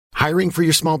Hiring for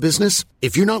your small business?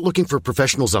 If you're not looking for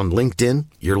professionals on LinkedIn,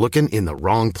 you're looking in the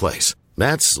wrong place.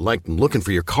 That's like looking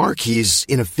for your car keys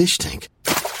in a fish tank.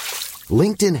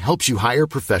 LinkedIn helps you hire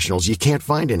professionals you can't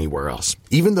find anywhere else,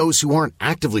 even those who aren't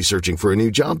actively searching for a new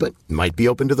job but might be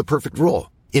open to the perfect role.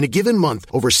 In a given month,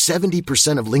 over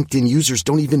 70% of LinkedIn users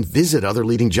don't even visit other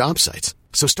leading job sites.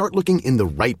 So start looking in the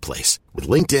right place. With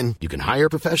LinkedIn, you can hire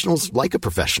professionals like a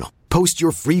professional. Post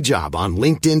your free job on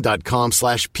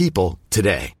linkedin.com/people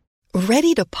today.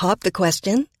 Ready to pop the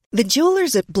question? The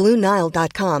jewelers at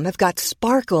BlueNile.com have got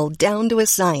sparkle down to a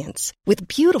science with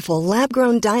beautiful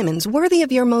lab-grown diamonds worthy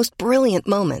of your most brilliant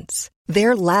moments.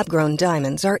 Their lab-grown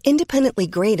diamonds are independently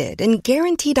graded and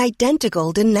guaranteed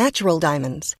identical to natural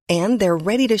diamonds, and they're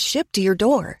ready to ship to your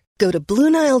door. Go to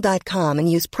BlueNile.com and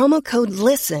use promo code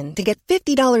LISTEN to get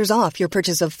 $50 off your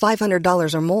purchase of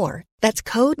 $500 or more. That's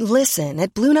code LISTEN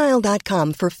at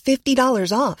BlueNile.com for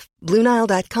 $50 off.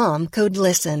 BlueNile.com, code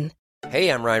LISTEN. Hey,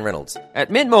 I'm Ryan Reynolds. At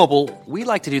Mint Mobile, we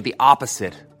like to do the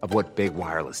opposite of what Big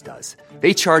Wireless does.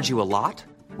 They charge you a lot,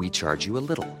 we charge you a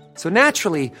little. So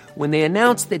naturally, when they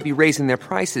announced they'd be raising their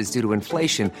prices due to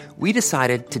inflation, we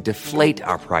decided to deflate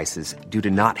our prices due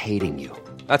to not hating you.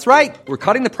 That's right. We're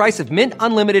cutting the price of Mint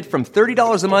Unlimited from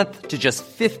 $30 a month to just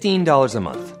 $15 a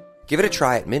month. Give it a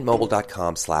try at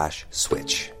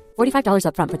mintmobile.com/switch. $45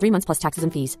 up front for 3 months plus taxes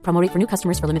and fees. Promo rate for new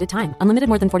customers for limited time. Unlimited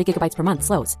more than 40 gigabytes per month.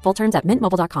 Slows full terms at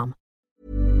mintmobile.com.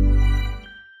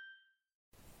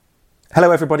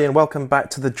 Hello everybody and welcome back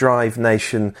to the Drive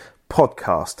Nation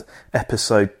podcast,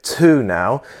 episode 2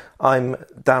 now. I'm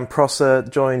Dan Prosser,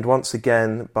 joined once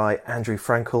again by Andrew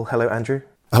Frankel. Hello Andrew.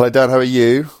 Hello Dan, how are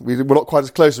you? We're not quite as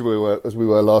close as we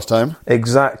were last time.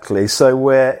 Exactly. So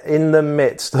we're in the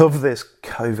midst of this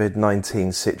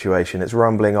COVID-19 situation. It's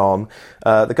rumbling on.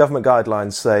 The government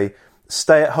guidelines say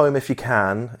stay at home if you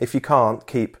can. If you can't,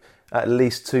 keep at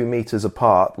least 2 metres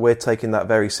apart. We're taking that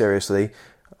very seriously.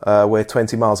 We're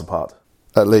 20 miles apart.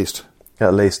 At least.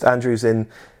 At least. Andrew's in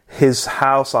his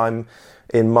house. I'm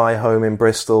in my home in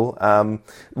Bristol.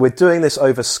 We're doing this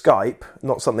over Skype,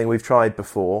 not something we've tried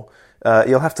before.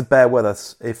 You'll have to bear with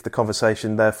us if the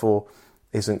conversation, therefore,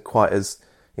 isn't quite as,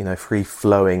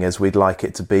 free-flowing as we'd like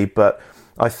it to be. But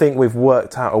I think we've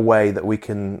worked out a way that we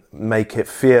can make it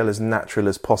feel as natural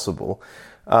as possible.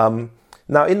 Now,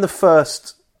 in the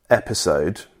first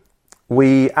episode,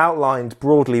 we outlined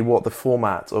broadly what the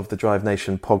format of the Drive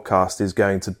Nation podcast is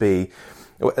going to be.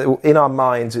 In our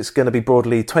minds, it's going to be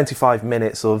broadly 25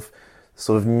 minutes of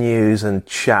sort of news and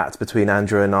chat between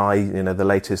Andrew and I, the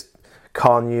latest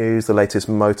car news, the latest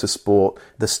motorsport,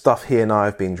 the stuff he and I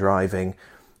have been driving.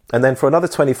 And then for another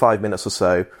 25 minutes or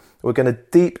so, we're going to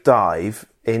deep dive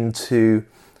into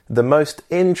the most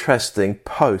interesting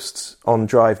posts on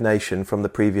Drive Nation from the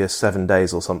previous 7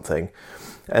 days or something.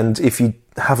 And if you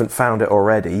haven't found it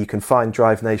already, you can find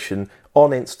Drive Nation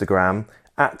on Instagram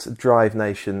at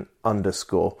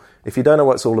DriveNation_. If you don't know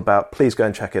what it's all about, please go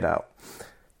and check it out.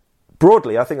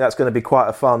 Broadly, I think that's going to be quite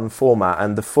a fun format,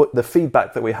 and the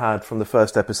feedback that we had from the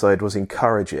first episode was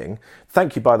encouraging.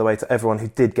 Thank you, by the way, to everyone who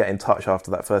did get in touch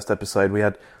after that first episode. We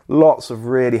had lots of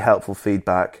really helpful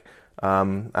feedback,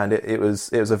 and it was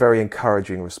a very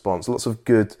encouraging response. Lots of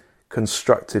good,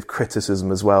 constructive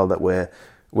criticism as well that we're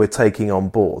taking on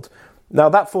board. Now,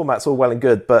 that format's all well and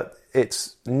good, but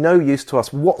it's no use to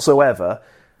us whatsoever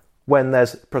when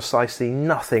there's precisely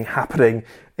nothing happening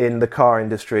in the car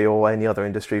industry or any other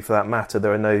industry for that matter.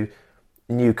 There are no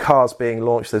new cars being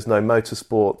launched, there's no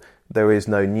motorsport, there is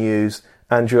no news.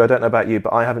 Andrew, I don't know about you,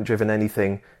 but I haven't driven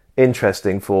anything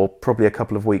interesting for probably a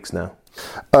couple of weeks now.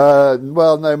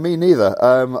 Well, no, me neither.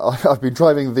 I've been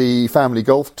driving the family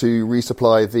Golf to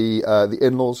resupply the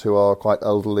in-laws who are quite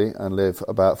elderly and live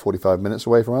about 45 minutes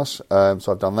away from us. So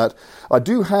I've done that. I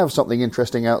do have something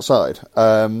interesting outside.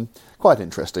 Quite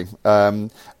interesting.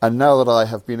 And now that I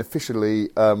have been officially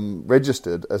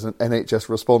registered as an NHS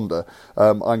responder,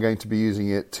 I'm going to be using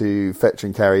it to fetch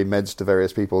and carry meds to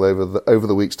various people over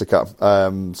the weeks to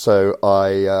come. So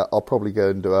I'll probably go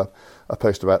and do a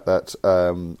post about that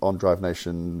on Drive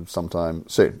Nation sometime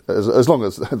soon, as long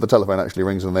as the telephone actually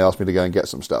rings and they ask me to go and get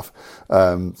some stuff.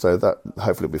 So that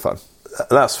hopefully will be fun.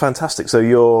 That's fantastic. So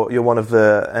you're one of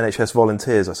the NHS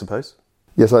volunteers, I suppose?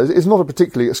 Yes, it's not a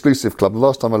particularly exclusive club. The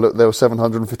last time I looked, there were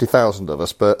 750,000 of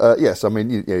us. But yes, I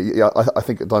mean, I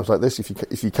think at times like this,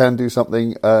 if you can do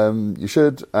something, you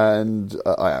should, and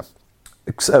I am.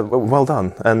 So, well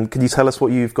done. And can you tell us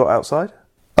what you've got outside?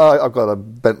 I've got a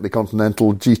Bentley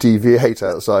Continental GT V8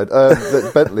 outside.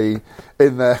 Bentley,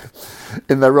 in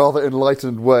their rather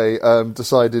enlightened way,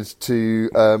 decided to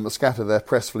scatter their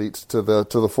press fleet to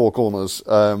the four corners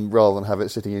rather than have it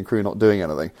sitting in crew not doing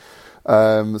anything.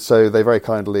 So they very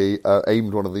kindly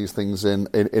aimed one of these things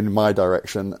in my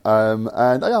direction, and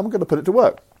I'm going to put it to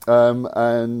work.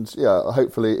 And yeah,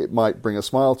 hopefully it might bring a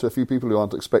smile to a few people who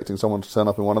aren't expecting someone to turn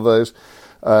up in one of those.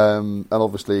 And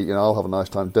obviously, I'll have a nice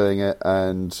time doing it,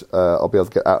 and I'll be able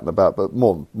to get out and about. But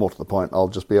more to the point, I'll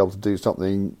just be able to do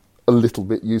something a little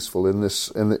bit useful in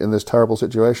this terrible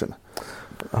situation.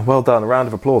 Well done. A round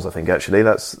of applause, I think, actually.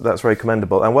 That's very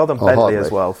commendable. And well done, Bentley,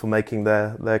 as well, for making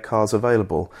their cars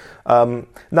available.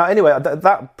 Now, anyway,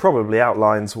 that probably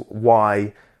outlines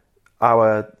why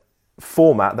our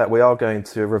format that we are going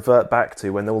to revert back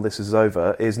to when all this is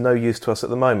over is no use to us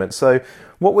at the moment. So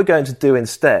what we're going to do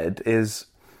instead is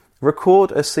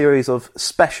record a series of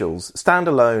specials,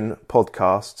 standalone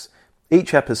podcasts,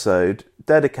 each episode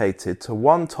dedicated to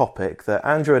one topic that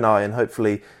Andrew and I, and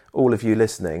hopefully all of you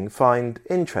listening, find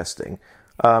interesting.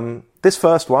 This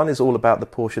first one is all about the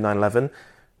Porsche 911.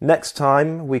 Next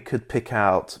time we could pick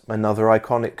out another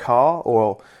iconic car,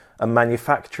 or a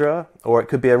manufacturer, or it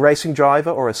could be a racing driver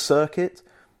or a circuit.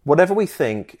 Whatever we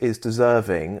think is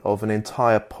deserving of an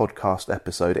entire podcast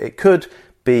episode. It could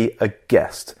be a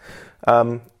guest.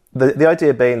 The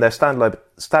idea being they're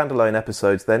standalone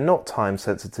episodes, they're not time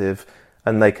sensitive,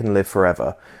 and they can live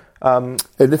forever. And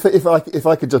if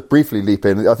I could just briefly leap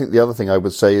in, I think the other thing I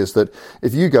would say is that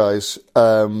if you guys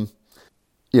have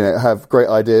great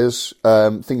ideas,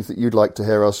 things that you'd like to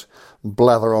hear us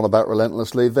blather on about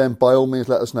relentlessly, then by all means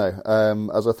let us know.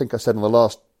 As I think I said in the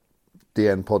last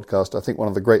DN podcast, I think one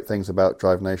of the great things about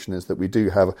Drive Nation is that we do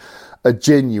have a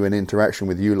genuine interaction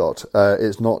with you lot.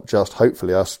 It's not just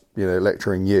hopefully us,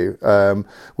 lecturing you.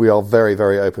 We are very,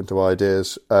 very open to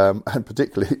ideas, and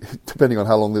particularly depending on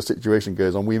how long this situation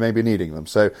goes on, we may be needing them.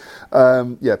 So,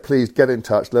 please get in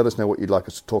touch. Let us know what you'd like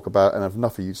us to talk about, and if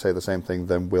enough of you say the same thing,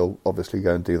 then we'll obviously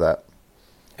go and do that.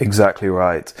 Exactly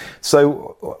right.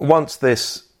 So once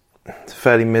this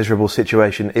fairly miserable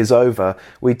situation is over,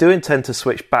 we do intend to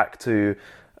switch back to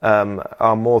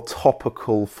our more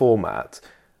topical format,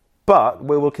 but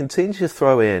we will continue to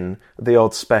throw in the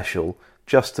odd special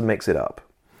just to mix it up.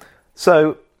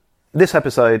 So this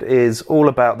episode is all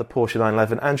about the Porsche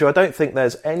 911. Andrew, I don't think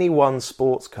there's any one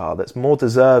sports car that's more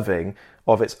deserving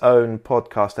of its own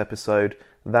podcast episode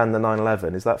than the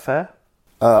 911. Is that fair?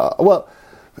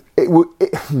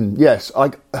 Yes.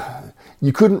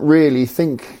 You couldn't really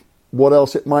think what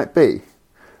else it might be.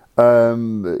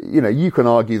 You can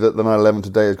argue that the 911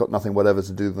 today has got nothing whatever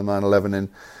to do with the 911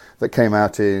 that came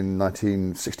out in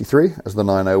 1963 as the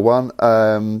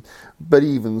 901. But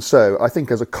even so, I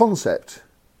think as a concept,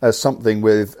 as something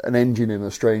with an engine in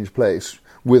a strange place,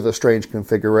 with a strange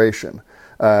configuration,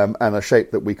 and a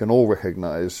shape that we can all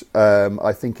recognise,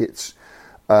 I think its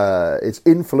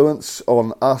influence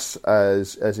on us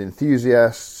as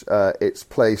enthusiasts, its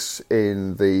place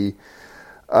in the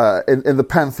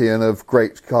pantheon of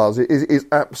great cars is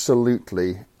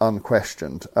absolutely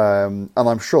unquestioned. And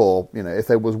I'm sure, if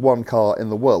there was one car in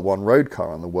the world, one road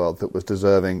car in the world that was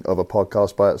deserving of a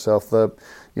podcast by itself, the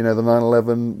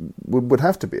 911 would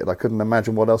have to be it. I couldn't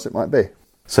imagine what else it might be.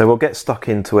 So we'll get stuck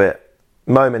into it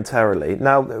momentarily.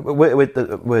 Now,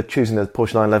 we're choosing the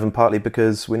Porsche 911 partly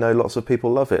because we know lots of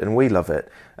people love it and we love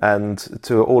it. And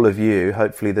to all of you,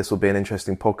 hopefully this will be an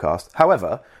interesting podcast.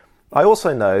 However, I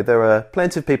also know there are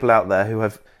plenty of people out there who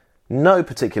have no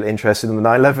particular interest in the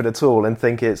 911 at all and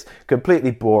think it's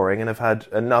completely boring and have had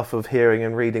enough of hearing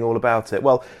and reading all about it.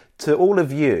 Well, to all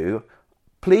of you,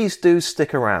 please do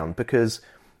stick around, because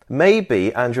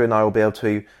maybe Andrew and I will be able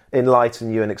to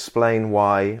enlighten you and explain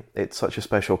why it's such a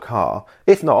special car.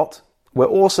 If not, we're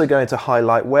also going to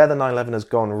highlight where the 911 has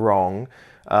gone wrong,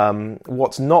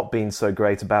 what's not been so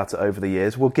great about it over the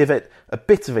years. We'll give it a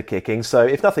bit of a kicking, so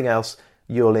if nothing else,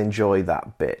 you'll enjoy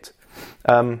that bit.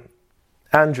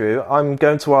 Andrew, I'm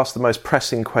going to ask the most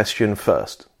pressing question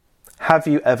first. Have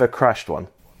you ever crashed one?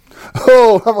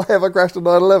 Oh, have I ever crashed a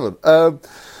 911?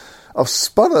 I've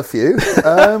spun a few.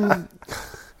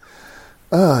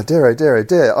 Oh, dear, oh, dear, oh,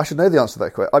 dear. I should know the answer to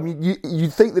that question. I mean,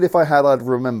 you'd think that if I had, I'd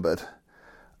remembered.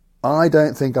 I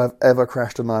don't think I've ever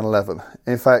crashed a 911.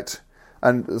 In fact,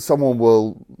 and someone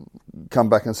will come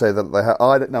back and say that they have.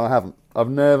 No, I haven't. I've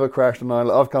never crashed a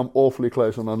 911. I've come awfully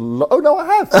close on oh, no, I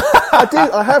have. I did.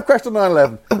 I have crashed a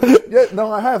 911. Yeah,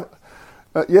 no, I have.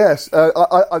 Yes.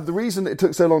 The reason it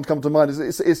took so long to come to mind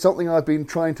is it's something I've been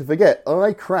trying to forget.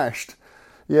 I crashed.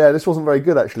 Yeah, this wasn't very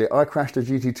good, actually. I crashed a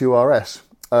GT2 RS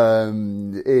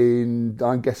in,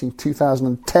 I'm guessing,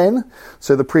 2010.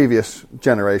 So the previous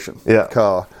generation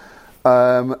car.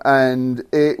 And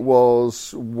it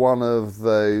was one of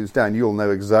those, Dan, you'll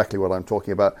know exactly what I'm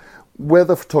talking about, where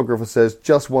the photographer says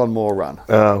just one more run.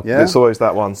 Oh, yeah? It's always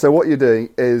that one. So what you're doing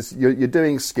is you're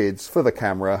doing skids for the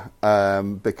camera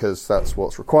because that's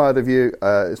what's required of you.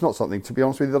 It's not something, to be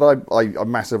honest with you, that I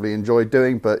massively enjoy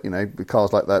doing, but, with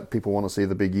cars like that, people want to see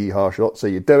the big yeehaw shot, so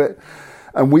you do it.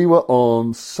 And we were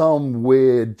on some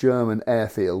weird German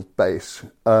airfield base,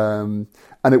 and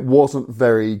it wasn't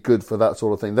very good for that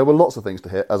sort of thing. There were lots of things to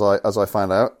hit, as I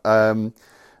found out, and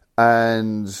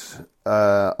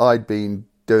I'd been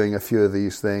doing a few of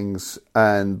these things,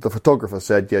 and the photographer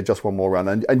said, yeah, just one more run.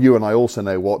 And you and I also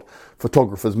know what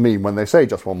photographers mean when they say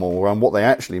just one more run. What they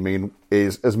actually mean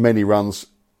is as many runs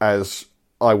as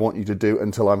I want you to do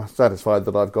until I'm satisfied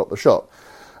that I've got the shot.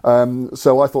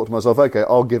 So I thought to myself, okay,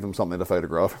 I'll give them something to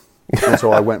photograph. And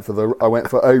so I went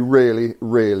for a really,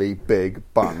 really big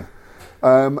bung.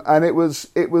 And it was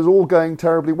all going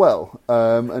terribly well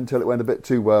until it went a bit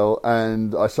too well,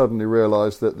 and I suddenly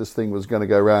realised that this thing was going to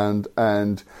go round,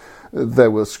 and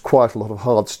there was quite a lot of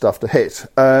hard stuff to hit.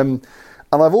 And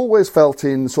I've always felt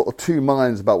in sort of two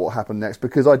minds about what happened next,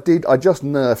 because I just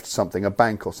nerfed something, a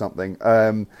bank or something,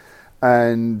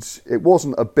 and it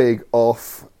wasn't a big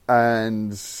off.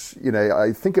 And,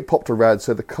 I think it popped a rad,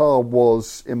 so the car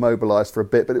was immobilised for a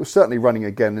bit, but it was certainly running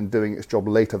again and doing its job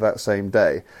later that same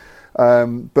day.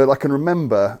 But I can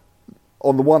remember,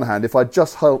 on the one hand, if I'd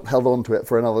just held on to it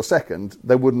for another second,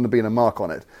 there wouldn't have been a mark on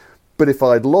it. But if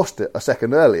I'd lost it a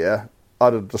second earlier,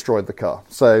 I'd have destroyed the car.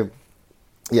 So,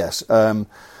 yes, I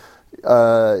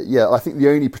think the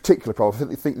only particular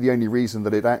problem, I think the only reason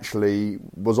that it actually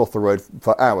was off the road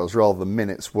for hours rather than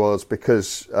minutes was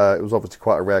because it was obviously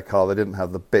quite a rare car. They didn't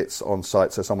have the bits on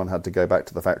site, so someone had to go back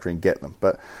to the factory and get them.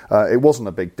 But it wasn't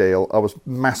a big deal. I was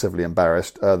massively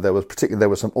embarrassed. There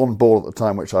was some on board at the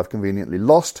time which I've conveniently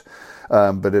lost,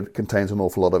 but it contains an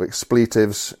awful lot of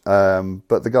expletives.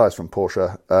 But the guys from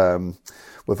Porsche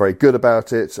were very good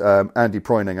about it. Andy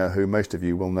Preuninger, who most of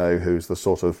you will know, who's the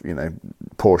sort of,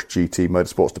 Porsche GT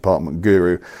motorsports department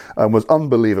guru, was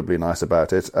unbelievably nice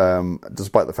about it,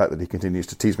 despite the fact that he continues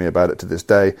to tease me about it to this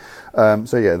day.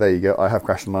 So yeah, there you go. I have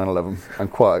crashed a 911,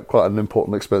 and quite an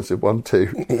important, expensive one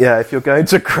too. Yeah, if you're going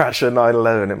to crash a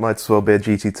 911, it might as well be a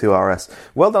GT2 RS.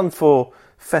 Well done for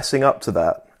fessing up to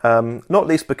that. Not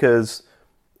least because,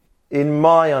 in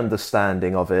my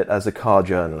understanding of it as a car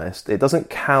journalist, it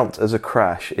doesn't count as a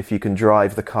crash if you can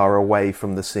drive the car away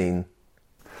from the scene.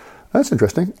 That's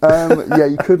interesting. Yeah,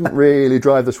 you couldn't really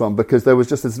drive this one because there was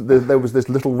just this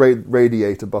little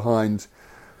radiator behind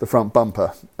the front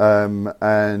bumper, and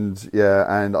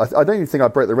I don't even think I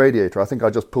broke the radiator. I think I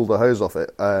just pulled the hose off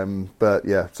it. But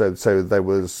yeah, so there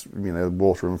was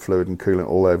water and fluid and coolant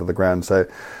all over the ground. So.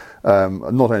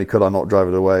 Not only could I not drive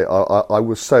it away, I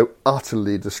was so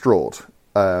utterly distraught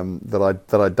that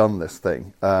I'd done this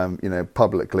thing,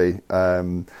 publicly,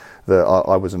 that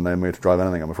I was in no mood to drive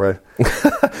anything, I'm afraid.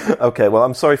 Okay, well,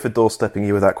 I'm sorry for doorstepping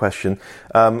you with that question.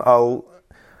 I'll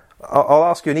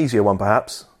ask you an easier one,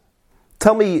 perhaps.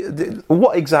 Tell me,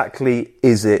 what exactly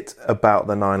is it about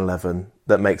the 911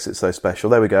 that makes it so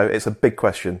special? There we go. It's a big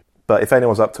question, but if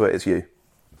anyone's up to it, it's you.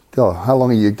 God, how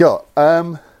long have you got?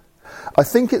 I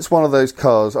think it's one of those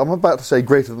cars. I'm about to say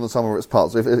greater than the sum of its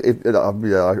parts. I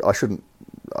shouldn't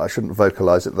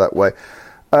vocalise it that way.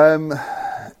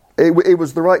 It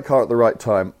was the right car at the right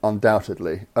time,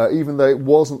 undoubtedly. Even though it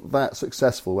wasn't that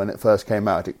successful when it first came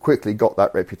out, it quickly got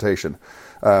that reputation,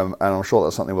 and I'm sure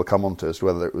that's something we'll come on to as to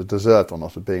whether it was deserved or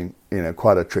not of being,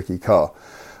 quite a tricky car.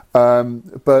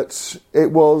 But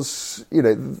it was,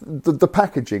 the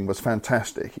packaging was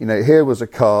fantastic. Here was a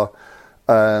car.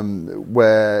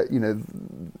 Where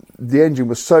the engine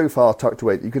was so far tucked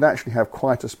away that you could actually have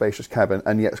quite a spacious cabin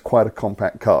and yet quite a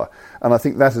compact car. And I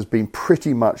think that has been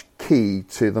pretty much key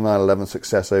to the 911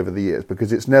 success over the years,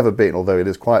 because it's never been, although it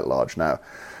is quite large now,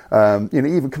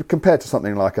 even compared to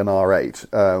something like an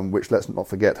R8, which, let's not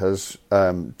forget, has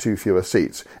 2 fewer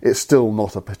seats, it's still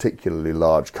not a particularly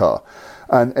large car.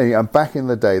 And back in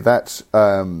the day, that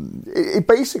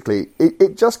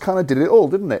it just kind of did it all,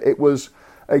 didn't it? It was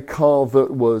a car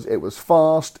that was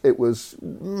fast, it was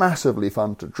massively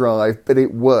fun to drive, but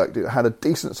it worked. It had a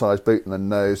decent sized boot in the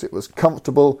nose, it was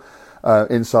comfortable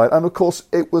inside, and of course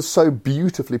it was so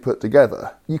beautifully put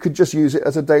together. You could just use it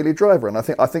as a daily driver, and I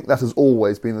think that has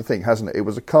always been the thing, hasn't it? It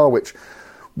was a car which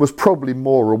was probably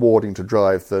more rewarding to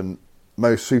drive than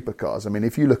most supercars. I mean,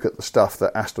 if you look at the stuff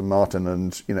that Aston Martin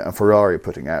and Ferrari are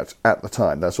putting out at the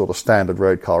time, their sort of standard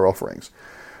road car offerings,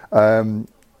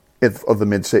 of the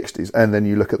mid-60s, and then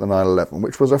you look at the 911,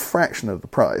 which was a fraction of the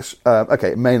price.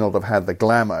 It may not have had the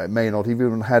glamour, it may not have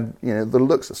even had the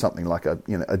looks of something like a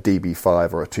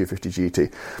DB5 or a 250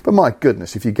 GT, but my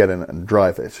goodness, if you get in it and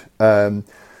drive it,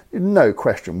 no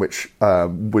question, which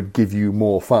would give you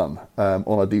more fun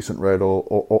on a decent road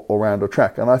or around a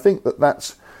track. And I think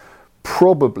that's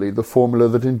probably the formula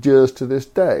that endures to this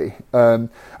day. And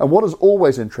what has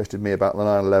always interested me about the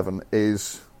 911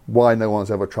 is why no one's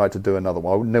ever tried to do another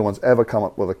one. No one's ever come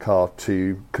up with a car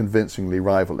to convincingly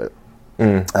rival it.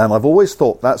 I've always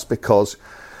thought that's because,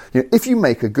 if you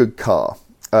make a good car,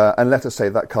 and let us say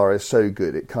that car is so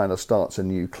good it kind of starts a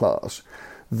new class,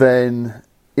 then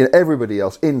everybody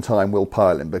else in time will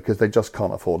pile in because they just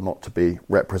can't afford not to be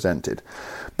represented.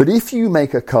 But if you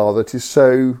make a car that is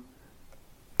so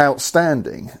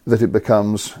outstanding that it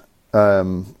becomes,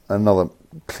 another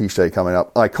cliche coming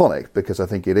up, iconic, because I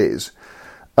think it is,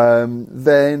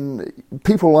 then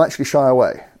people will actually shy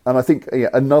away. And I think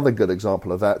another good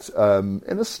example of that,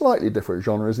 in a slightly different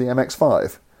genre, is the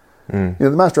MX-5. The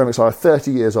Mazda MX-5 are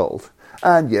 30 years old.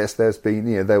 And yes, there's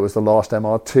been, there was the last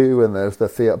MR2 and there's the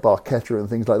Fiat Barchetta and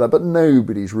things like that, but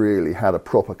nobody's really had a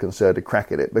proper concerted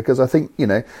crack at it, because I think,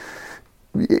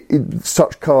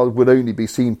 such cars would only be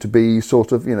seen to be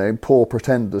sort of, poor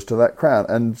pretenders to that crown.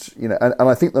 And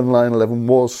I think the 911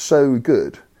 was so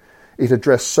good, it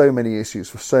addressed so many issues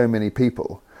for so many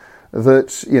people,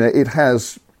 that, it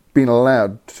has been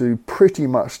allowed to pretty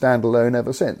much stand alone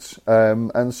ever since.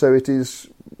 And so it is,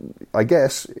 I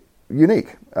guess,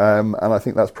 unique. And I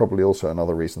think that's probably also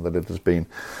another reason that it has been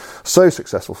so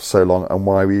successful for so long, and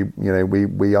why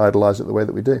we idolise it the way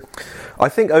that we do. I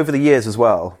think over the years as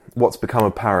well, what's become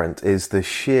apparent is the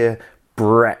sheer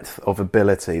breadth of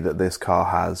ability that this car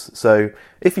has. So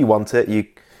if you want it,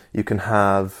 you can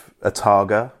have a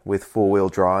Targa with four-wheel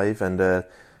drive and a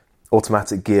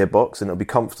automatic gearbox, and it'll be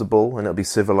comfortable and it'll be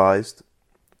civilised.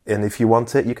 And if you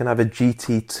want it, you can have a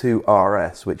GT2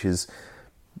 RS, which is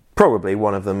probably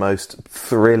one of the most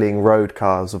thrilling road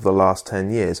cars of the last 10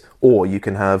 years. Or you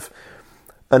can have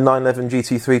a 911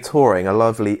 GT3 Touring, a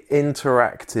lovely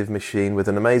interactive machine with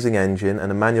an amazing engine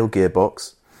and a manual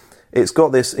gearbox. It's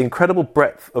got this incredible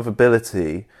breadth of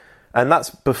ability, and that's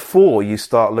before you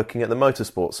start looking at the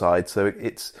motorsport side. So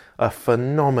it's a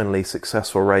phenomenally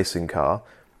successful racing car,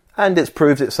 and it's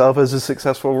proved itself as a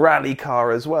successful rally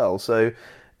car as well. So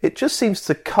it just seems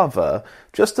to cover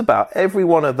just about every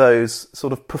one of those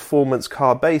sort of performance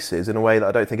car bases in a way that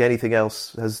I don't think anything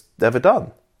else has ever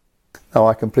done. No,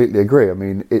 I completely agree. I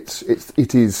mean, it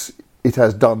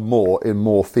has done more in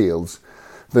more fields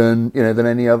than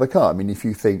any other car. I mean, if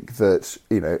you think that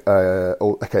it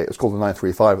was called the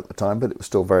 935 at the time, but it was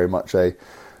still very much a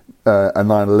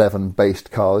 911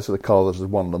 based car. This is a car that has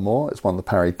won Le Mans. It's won the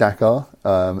Paris-Dakar.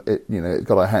 It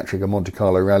got a hat trick of Monte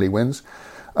Carlo rally wins.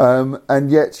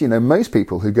 And yet, most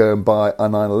people who go and buy a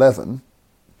 911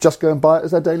 just go and buy it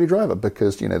as their daily driver,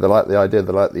 because, they like the idea,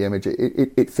 they like the image,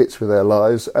 it fits with their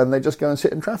lives, and they just go and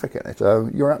sit in traffic in it.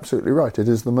 You're absolutely right. It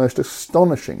is the most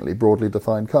astonishingly broadly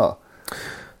defined car.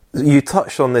 You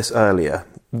touched on this earlier.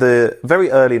 The very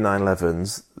early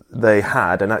 911s, they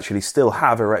had, and actually still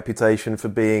have, a reputation for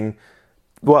being,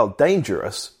 well,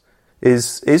 dangerous.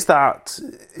 Is that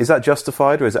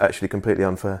justified, or is it actually completely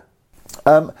unfair?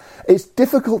 It's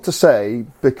difficult to say,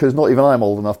 because not even I'm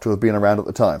old enough to have been around at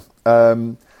the time.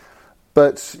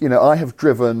 But I have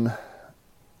driven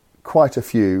quite a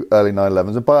few early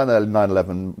 911s, and by an early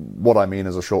 911, what I mean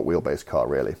is a short wheelbase car,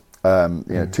 really.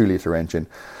 2-litre engine,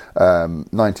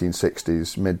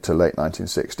 1960s, mid to late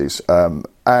 1960s,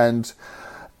 and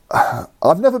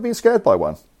I've never been scared by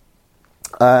one.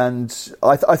 And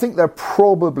I think there are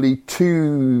probably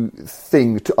two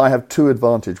things. I have two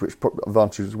advantages, which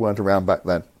advantages weren't around back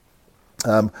then.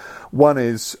 One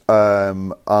is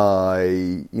I'm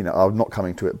not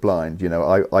coming to it blind.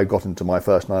 I got into my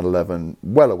first 911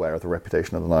 well aware of the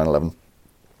reputation of the 911.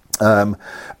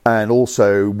 And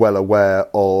also well aware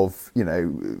of,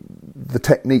 the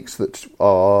techniques that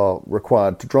are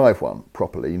required to drive one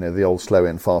properly, the old slow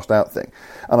in, fast out thing.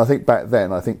 And I think back then,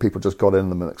 people just got in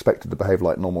them and expected to behave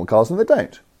like normal cars, and they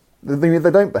don't. They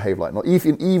don't behave like normal.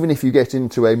 Even if you get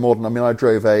into a modern, I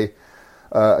drove a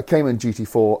Cayman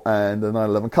GT4 and a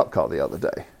 911 Cup car the other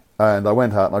day. And I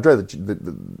went out and I drove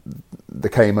the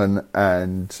Cayman,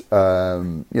 and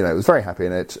was very happy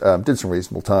in it. Did some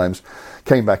reasonable times,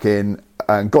 came back in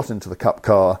and got into the Cup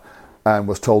car, and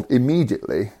was told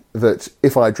immediately that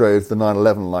if I drove the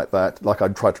 911 like that, like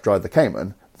I'd tried to drive the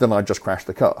Cayman, then I'd just crash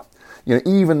the car.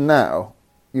 Even now,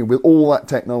 with all that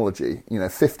technology,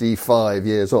 55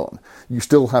 years on, you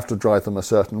still have to drive them a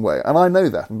certain way, and I know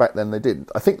that. And back then they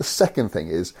didn't. I think the second thing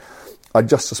is, I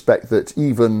just suspect that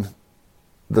even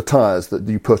the tyres that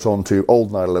you put onto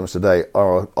old 911s today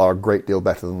are a great deal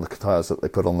better than the tyres that they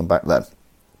put on them back then.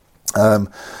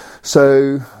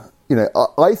 So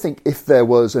I think if there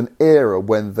was an era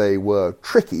when they were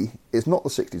tricky, it's not the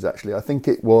 60s actually. I think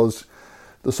it was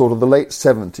the sort of the late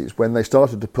 70s when they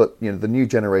started to put the new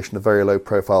generation of very low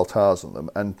profile tyres on them,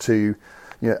 and to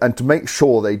make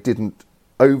sure they didn't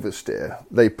oversteer,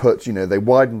 they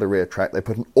widened the rear track. They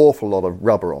put an awful lot of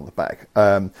rubber on the back,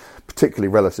 particularly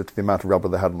relative to the amount of rubber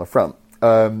they had on the front.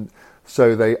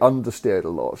 So they understeered a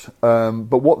lot.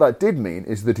 But what that did mean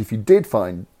is that if you did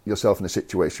find yourself in a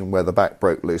situation where the back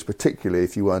broke loose, particularly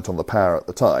if you weren't on the power at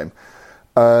the time,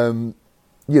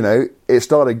 it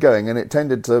started going and it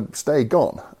tended to stay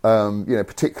gone,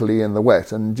 particularly in the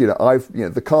wet. And,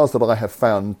 the cars that I have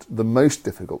found the most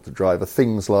difficult to drive are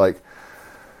things like,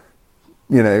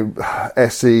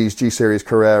 SCs, G-Series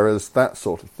Carreras, that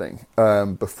sort of thing,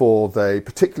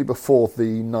 particularly before the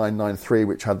 993,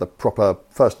 which had the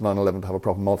first 911 to have a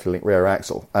proper multi-link rear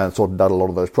axle, and sorted out a lot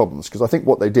of those problems. Because I think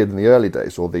what they did in the early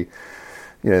days, or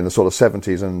in the sort of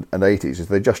 70s and 80s, is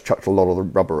they just chucked a lot of the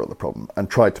rubber at the problem and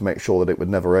tried to make sure that it would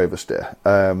never oversteer.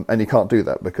 And you can't do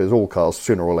that because all cars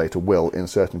sooner or later will in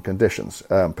certain conditions,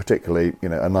 particularly, a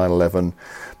 911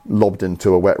 lobbed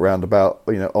into a wet roundabout,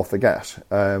 off the gas.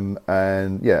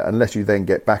 Unless you then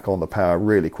get back on the power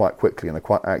really quite quickly and are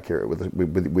quite accurate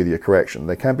with your correction,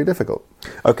 they can be difficult.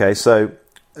 Okay, so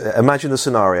imagine the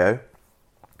scenario.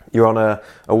 You're on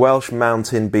a Welsh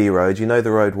mountain B road. You know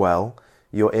the road well.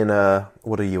 You're in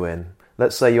what are you in?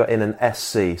 Let's say you're in an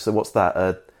SC. So what's that?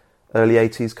 Early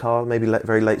 80s car? Maybe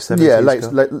very late 70s? Yeah, late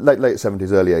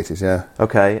 70s, early 80s, yeah.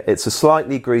 Okay, it's a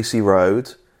slightly greasy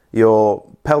road. You're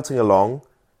pelting along.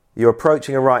 You're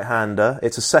approaching a right-hander.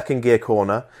 It's a second gear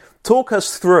corner. Talk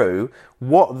us through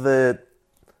what the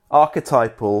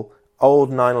archetypal old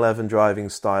 911 driving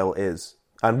style is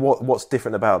and what's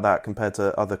different about that compared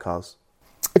to other cars.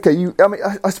 Okay,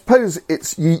 I suppose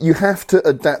it's you have to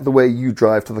adapt the way you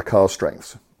drive to the car's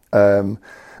strengths. And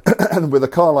with a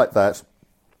car like that,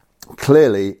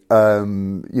 clearly,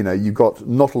 you've got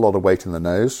not a lot of weight in the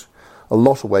nose, a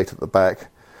lot of weight at the back,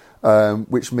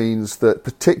 which means that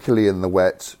particularly in the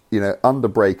wet, under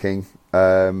braking,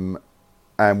 and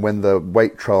when the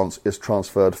weight is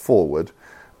transferred forward,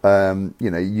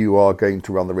 you are going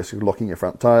to run the risk of locking your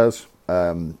front tyres,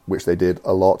 which they did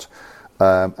a lot.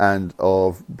 And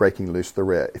of breaking loose the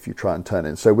rear if you try and turn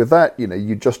in. So with that,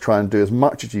 you just try and do as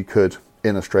much as you could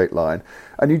in a straight line,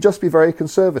 and you just be very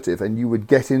conservative, and you would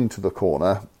get into the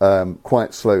corner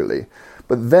quite slowly.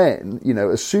 But then,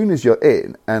 as soon as you're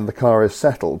in and the car is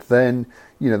settled, then,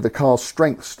 the car's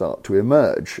strengths start to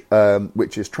emerge,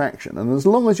 which is traction. And as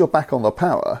long as you're back on the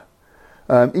power,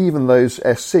 even those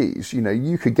SCs,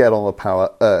 you could get on the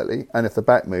power early, and if the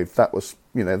back moved, that was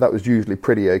usually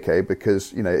pretty okay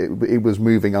because, it was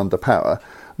moving under power,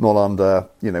 not under,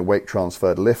 weight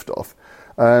transferred liftoff.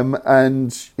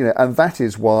 And that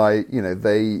is why,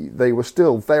 they were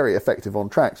still very effective on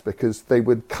tracks because they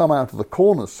would come out of the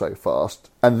corners so fast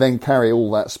and then carry all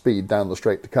that speed down the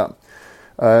straight to come.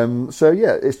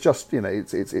 It's just,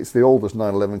 it's the oldest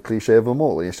 911 cliche of them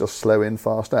all. It's just slow in,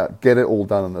 fast out. Get it all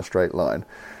done in a straight line.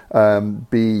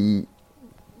 Be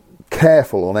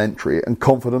careful on entry and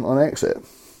confident on exit.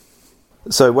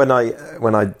 So when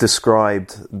I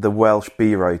described the Welsh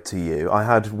B road to you, I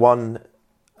had one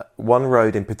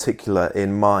road in particular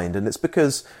in mind, and it's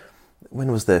because,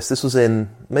 when was this? This was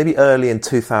maybe early in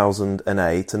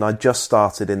 2008, and I just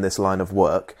started in this line of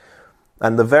work.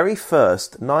 And the very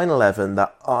first 911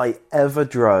 that I ever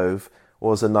drove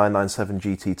was a 997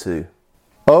 GT2.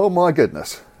 Oh my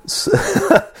goodness. So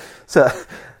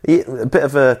a bit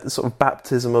of a sort of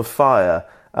baptism of fire.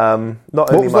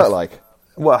 What was that like?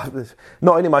 Well,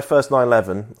 not only my first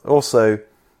 911, also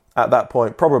at that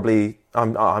point, probably,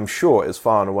 I'm sure it was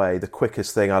far and away the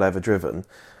quickest thing I'd ever driven.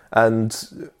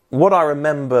 And what I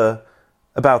remember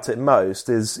about it most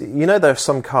is, there are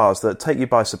some cars that take you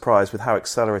by surprise with how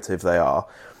accelerative they are,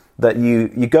 that you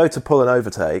go to pull an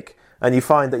overtake and you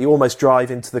find that you almost drive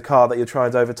into the car that you're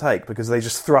trying to overtake because they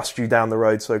just thrust you down the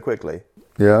road so quickly.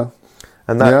 Yeah.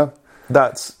 And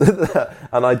that's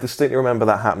and I distinctly remember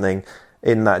that happening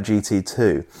in that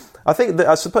GT2.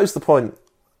 I suppose the point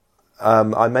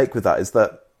I make with that is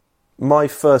that my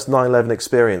first 911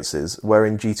 experiences were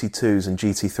in GT2s and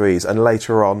GT3s, and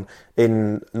later on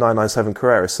in 997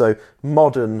 Carreras, so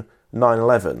modern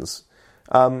 911s.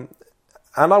 And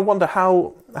I wonder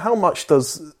how much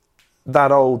does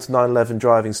that old 911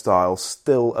 driving style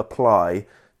still apply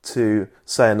to,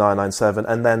 say, a 997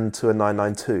 and then to a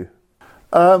 992?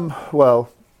 I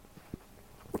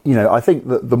think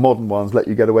that the modern ones let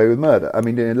you get away with murder. I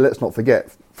mean, let's not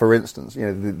forget, for instance,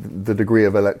 the degree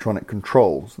of electronic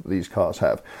controls that these cars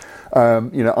have.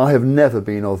 I have never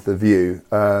been of the view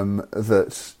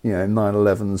that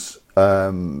 911s,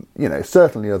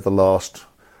 certainly of the last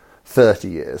 30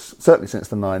 years, certainly since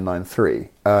the 993,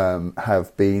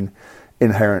 have been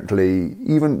inherently,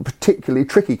 even particularly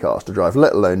tricky cars to drive,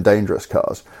 let alone dangerous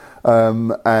cars.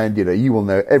 And you will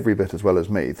know every bit as well as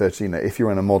me that if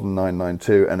you're in a modern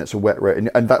 992 and it's a wet road,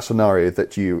 and that scenario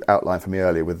that you outlined for me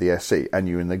earlier with the SC, and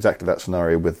you're in exactly that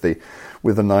scenario with the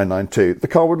 992, the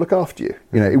car would look after you.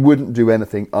 It wouldn't do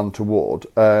anything untoward.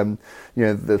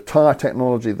 The tyre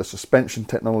technology, the suspension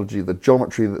technology, the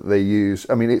geometry that they use,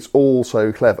 it's all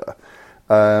so clever.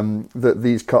 That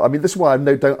these cars, this is why I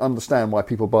don't understand why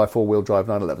people buy four-wheel drive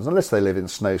 911s unless they live in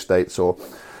snow states or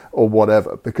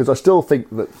whatever, because I still think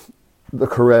that the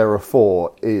Carrera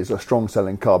 4 is a strong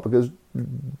selling car, because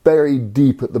buried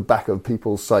deep at the back of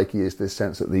people's psyche is this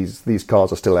sense that these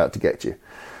cars are still out to get you.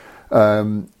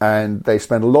 And they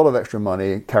spend a lot of extra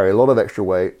money, carry a lot of extra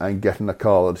weight, and get in a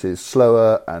car that is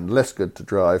slower and less good to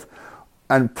drive,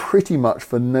 and pretty much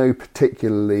for no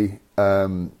particularly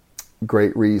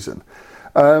great reason.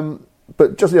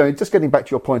 But just getting back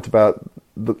to your point about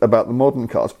the modern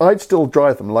cars, I'd still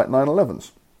drive them like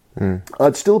 911s.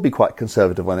 I'd still be quite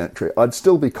conservative on entry. I'd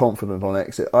still be confident on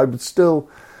exit. I would still,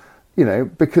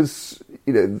 because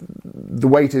the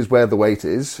weight is where the weight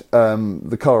is.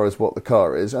 The car is what the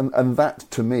car is, and that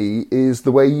to me is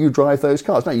the way you drive those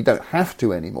cars. Now, you don't have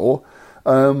to anymore,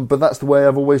 but that's the way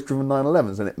I've always driven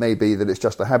 911s. And it may be that it's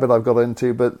just a habit I've got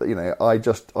into, but I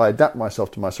adapt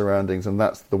myself to my surroundings, and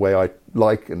that's the way I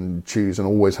like and choose and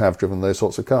always have driven those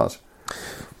sorts of cars.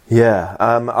 Yeah,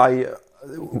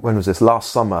 when was this?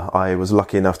 Last summer, I was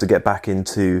lucky enough to get back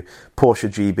into Porsche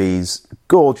GB's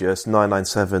gorgeous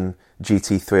 997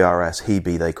 GT3 RS,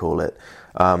 Hebe they call it.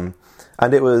 And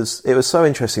it was so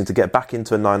interesting to get back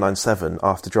into a 997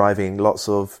 after driving lots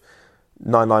of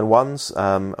 991s,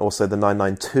 also the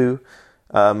 992,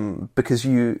 because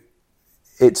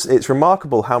it's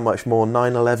remarkable how much more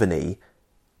 911y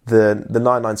the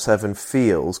 997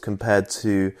 feels compared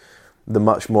to the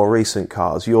much more recent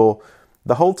cars.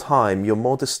 The whole time you're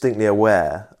more distinctly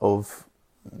aware of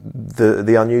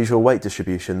the unusual weight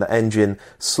distribution, the engine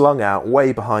slung out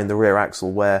way behind the rear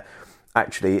axle, where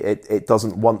actually it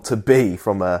doesn't want to be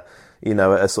from a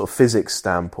sort of physics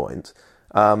standpoint.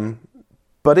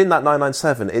 But in that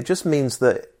 997, it just means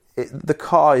that the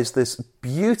car is this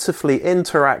beautifully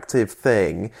interactive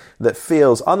thing that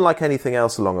feels unlike anything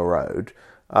else along a road.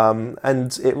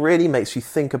 And it really makes you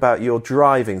think about your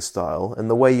driving style and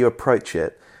the way you approach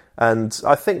it. And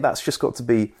I think that's just got to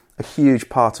be a huge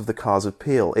part of the car's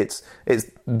appeal. It's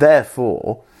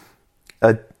therefore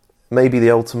maybe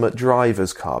the ultimate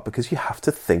driver's car, because you have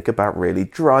to think about really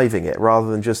driving it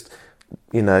rather than just,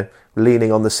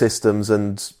 leaning on the systems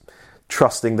and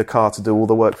trusting the car to do all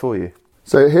the work for you.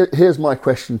 So here's my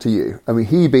question to you.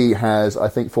 Hebe has, I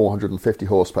think, 450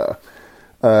 horsepower.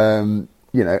 And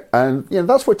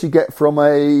that's what you get from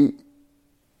a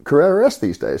Carrera S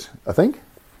these days, I think.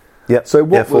 Yep. So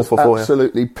what was 444,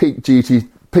 absolutely peak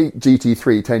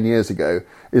GT3 10 years ago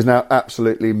is now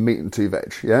absolutely meat and two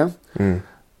veg, yeah?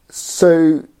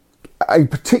 So,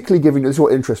 particularly given, this is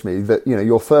what interests me, that,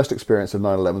 your first experience of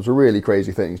 911s were really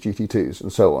crazy things, GT2s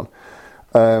and so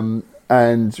on.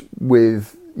 And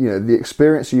with, the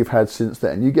experience you've had since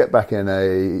then, you get back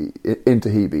into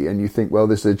Hebe and you think, well,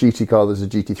 this is a GT car, this is a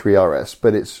GT3 RS,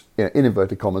 but it's, in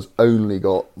inverted commas, only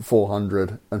got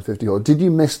 450 horse. Did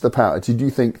you miss the power? Did you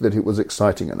think that it was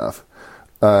exciting enough?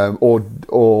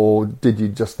 Or did you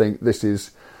just think this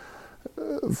is,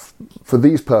 for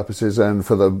these purposes and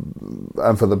for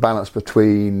the balance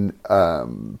between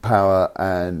power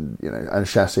and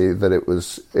chassis, that it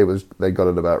was they got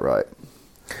it about right?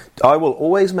 I will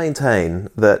always maintain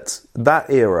that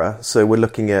era, so we're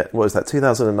looking at,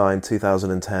 2009,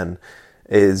 2010,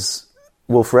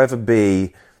 will forever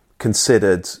be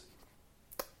considered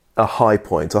a high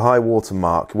point, a high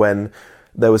watermark, when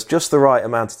there was just the right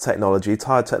amount of technology.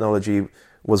 Tyre technology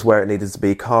was where it needed to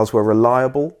be. Cars were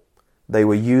reliable, they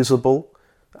were usable,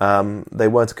 they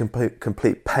weren't a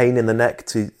complete pain in the neck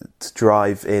to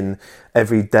drive in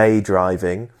everyday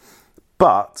driving,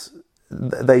 but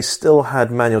they still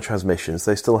had manual transmissions,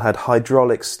 they still had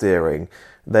hydraulic steering,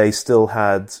 they still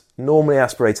had normally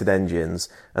aspirated engines,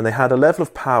 and they had a level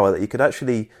of power that you could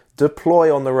actually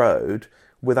deploy on the road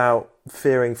without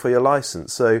fearing for your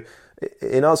license. So,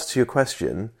 in answer to your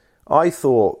question, I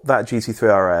thought that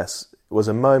GT3 RS was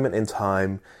a moment in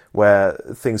time where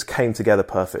things came together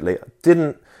perfectly. I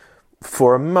didn't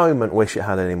for a moment wish it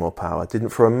had any more power, didn't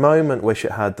for a moment wish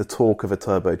it had the torque of a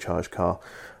turbocharged car.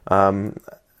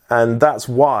 And that's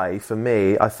why, for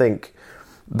me, I think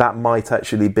that might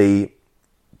actually be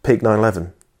peak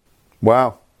 911.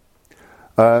 Wow.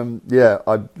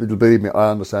 Believe me,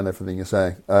 I understand everything you're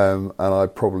saying, and I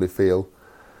probably feel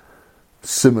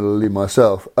similarly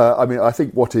myself. I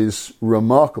think what is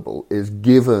remarkable is,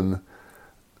 given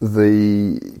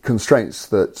the constraints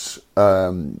that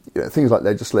things like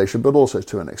legislation, but also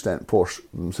to an extent Porsche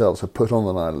themselves have put on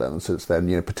the 911 since then,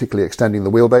 particularly extending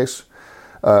the wheelbase,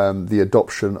 the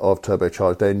adoption of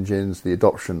turbocharged engines, the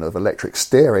adoption of electric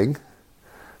steering,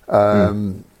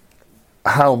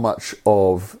 how much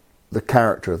of the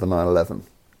character of the 911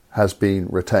 has been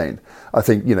retained. I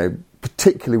think,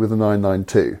 particularly with the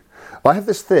 992. I have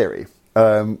this theory,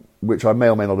 which I may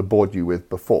or may not have bored you with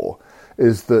before,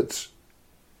 is that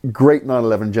great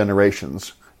 911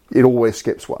 generations, it always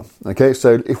skips one. Okay,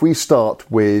 so if we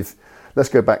start with, let's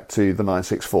go back to the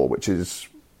 964, which is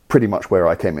pretty much where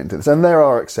I came into this. And there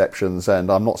are exceptions,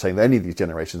 and I'm not saying that any of these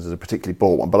generations is a particularly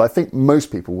poor one, but I think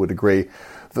most people would agree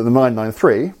that the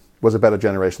 993 was a better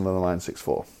generation than the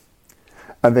 964.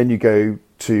 And then you go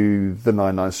to the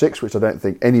 996, which I don't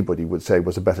think anybody would say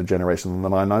was a better generation than the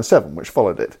 997, which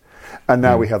followed it. And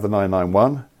now we have the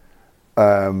 991,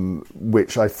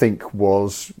 which I think will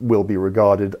be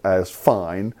regarded as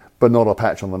fine, but not a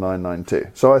patch on the 992.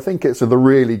 So I think it's the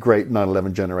really great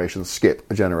 911 generations skip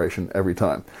a generation every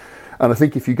time. And I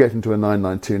think if you get into a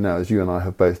 992 now, as you and I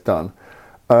have both done,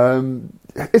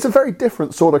 it's a very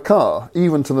different sort of car,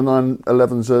 even to the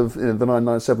 911s of the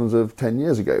 997s of 10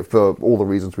 years ago, for all the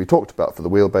reasons we talked about, for the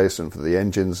wheelbase and for the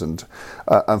engines and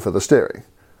for the steering.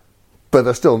 But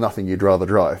there's still nothing you'd rather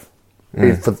drive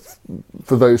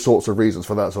for those sorts of reasons,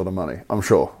 for that sort of money, I'm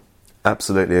sure.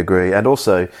 Absolutely agree. And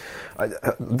also,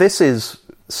 this is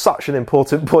such an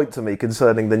important point to me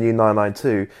concerning the new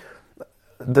 992.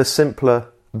 The simpler,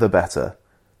 the better.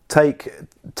 Take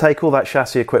all that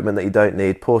chassis equipment that you don't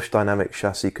need, Porsche dynamic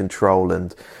chassis control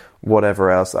and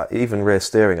whatever else, even rear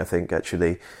steering, I think,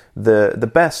 actually. The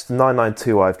best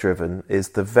 992 I've driven is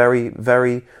the very,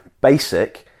 very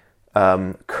basic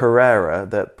Carrera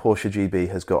that Porsche GB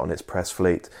has got on its press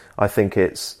fleet. I think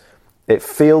it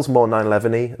feels more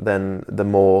 911-y than the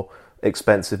more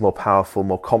expensive, more powerful,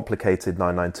 more complicated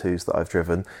 992s that I've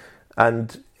driven.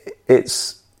 And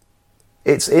it's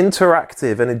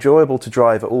interactive and enjoyable to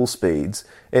drive at all speeds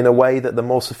in a way that the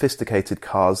more sophisticated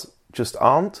cars just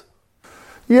aren't.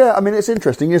 Yeah, it's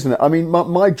interesting, isn't it?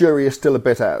 My jury is still a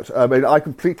bit out. I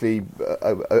completely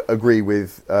agree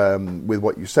with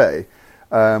what you say,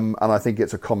 and I think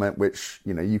it's a comment which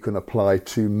you can apply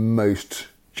to most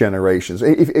generations.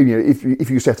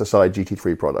 If you set aside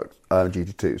GT3 products,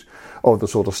 GT2s, of the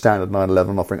sort of standard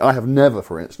 911 offering, I have never,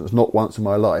 for instance, not once in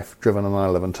my life, driven a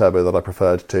 911 turbo that I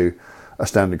preferred to a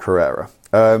standard Carrera.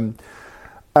 I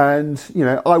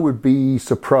would be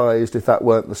surprised if that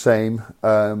weren't the same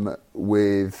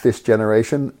with this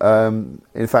generation.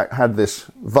 In fact, had this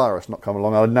virus not come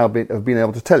along, I would now have been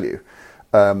able to tell you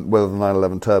whether the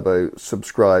 911 Turbo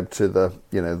subscribed to the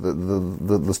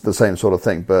same sort of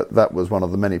thing. But that was one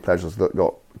of the many pleasures that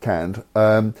got canned.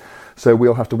 So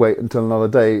we'll have to wait until another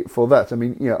day for that.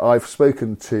 I've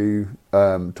spoken to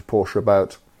Porsche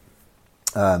about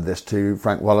this, to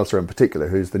Frank Walliser in particular,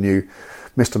 who's the new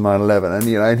Mr.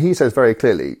 911, and he says very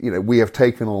clearly, we have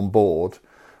taken on board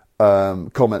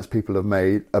comments people have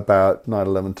made about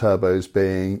 911 turbos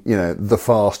being, the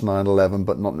fast 911,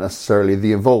 but not necessarily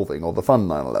the evolving or the fun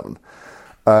 911.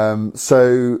 And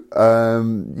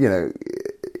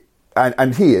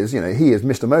he is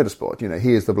Mr. Motorsport.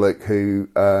 He is the bloke who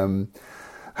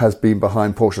has been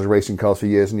behind Porsche's racing cars for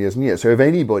years and years and years. So if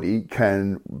anybody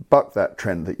can buck that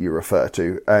trend that you refer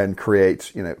to and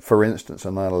create, for instance,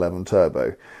 a 911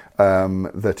 turbo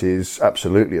that is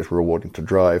absolutely as rewarding to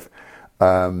drive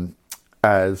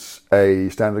as a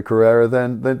standard Carrera,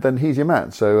 then he's your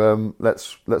man. So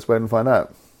let's wait and find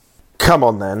out. Come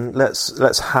on then,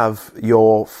 let's have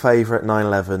your favourite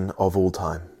 911 of all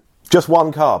time. Just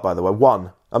one car, by the way,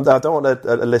 one. I don't want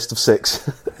a list of 6.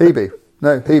 Hebe.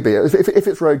 No, Hebe. If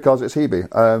it's road cars, it's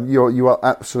Hebe. You are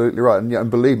absolutely right, and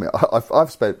believe me,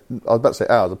 I've spent, I was about to say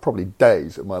hours, probably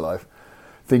days of my life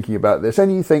thinking about this.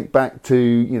 And you think back to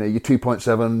your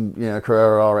 2.7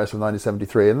 Carrera RS of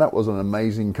 1973, and that was an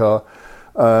amazing car.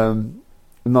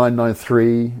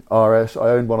 993 RS, I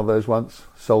owned one of those once,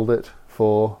 sold it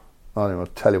for, I don't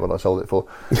want to tell you what I sold it for.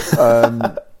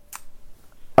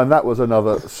 And that was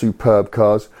another superb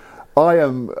cars. I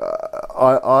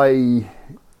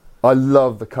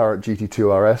love the current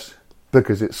GT2 RS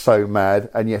because it's so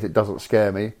mad, and yet it doesn't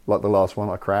scare me like the last one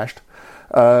I crashed.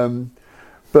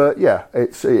 But yeah,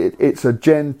 it's a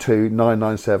Gen 2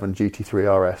 997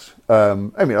 GT3 RS.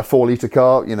 I mean, a 4-litre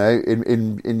car, you know,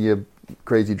 in your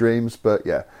crazy dreams. But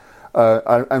yeah,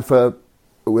 and for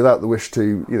without the wish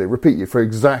to, you know, repeat you, for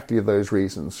exactly those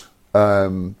reasons,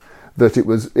 that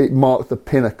it marked the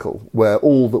pinnacle where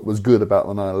all that was good about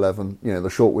the 911, you know, the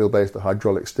short wheelbase, the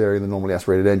hydraulic steering, the normally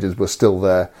aspirated engines were still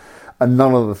there, and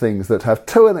none of the things that have,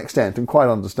 to an extent and quite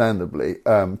understandably,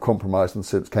 compromised and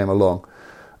since came along.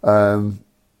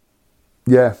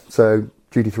 Yeah, so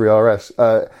GT3 RS.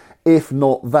 If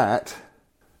not that,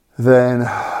 then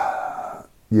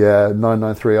yeah,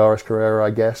 993 RS Carrera, I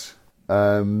guess.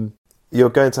 You're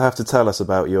going to have to tell us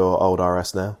about your old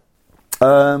RS now.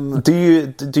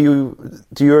 Do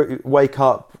you wake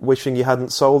up wishing you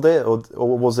hadn't sold it,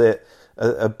 or was it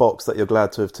a box that you're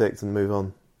glad to have ticked and move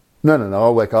on? No. I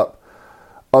wake up.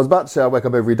 I was about to say I wake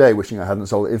up every day wishing I hadn't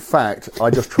sold it. In fact, I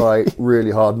just try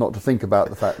really hard not to think about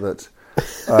the fact that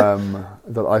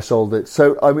that I sold it.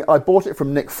 So I mean, I bought it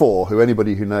from Nick 4, who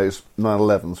anybody who knows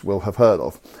 911s will have heard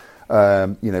of.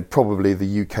 You know, probably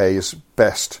the UK's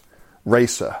best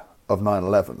racer of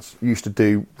 911s. He used to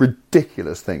do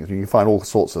ridiculous things. You can find all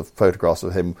sorts of photographs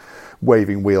of him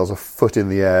waving wheels a foot in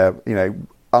the air, you know,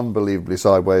 unbelievably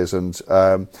sideways. And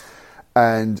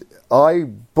I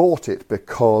bought it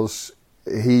because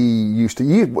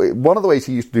one of the ways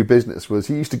he used to do business was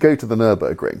he used to go to the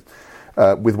Nürburgring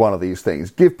with one of these things,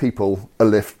 give people a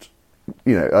lift,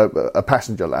 you know, a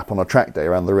passenger lap on a track day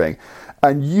around the ring,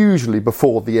 and usually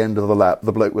before the end of the lap,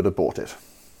 the bloke would have bought it.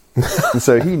 And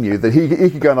so he knew that he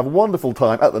could go and have a wonderful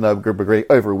time at the Nürburgring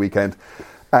over a weekend,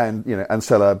 and you know, and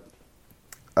sell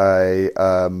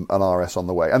an RS on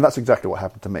the way. And that's exactly what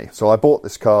happened to me. So I bought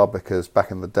this car because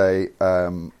back in the day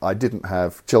I didn't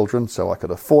have children, so I could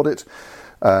afford it,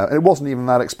 and it wasn't even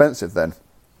that expensive then.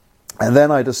 And then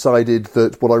I decided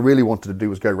that what I really wanted to do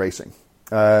was go racing.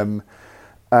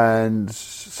 And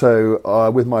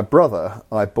so with my brother,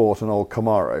 I bought an old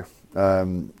Camaro,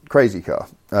 crazy car.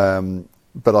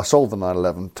 But I sold the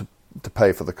 911 to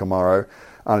pay for the Camaro.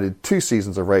 And I did 2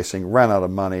 seasons of racing, ran out of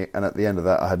money, and at the end of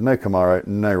that I had no Camaro,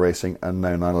 no racing, and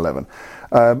no 911.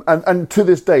 And to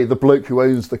this day, the bloke who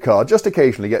owns the car just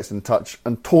occasionally gets in touch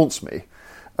and taunts me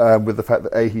with the fact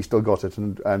that A, he still got it,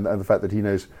 and the fact that he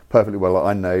knows perfectly well that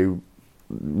I know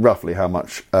roughly how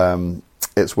much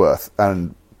it's worth,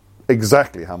 and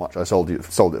exactly how much I sold it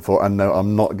for. And no,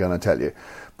 I'm not going to tell you,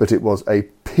 but it was a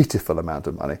pitiful amount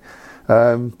of money.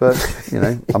 But you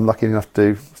know, I'm lucky enough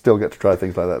to still get to try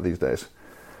things like that these days.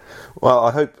 Well,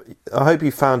 I hope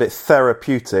you found it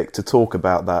therapeutic to talk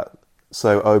about that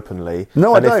so openly.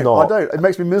 No, I don't. It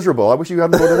makes me miserable. I wish you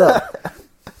hadn't brought it up.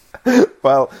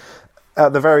 Well,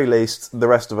 at the very least, the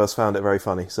rest of us found it very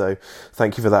funny. So,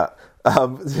 thank you for that.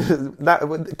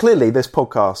 Clearly, this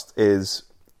podcast is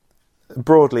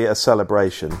broadly a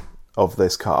celebration of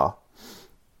this car,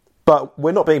 but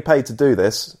we're not being paid to do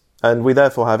this. And we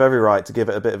therefore have every right to give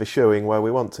it a bit of a shoeing where we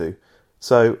want to.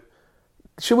 So,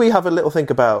 should we have a little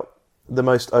think about the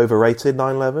most overrated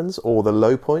 911s or the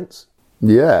low points?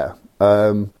 Yeah.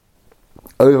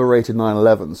 Overrated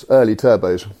 911s, early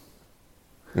turbos.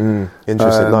 Interesting,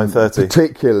 930.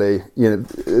 Particularly, you know,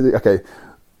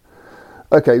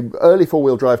 okay, early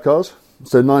four-wheel drive cars.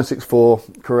 So 964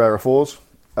 Carrera 4s.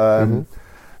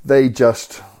 They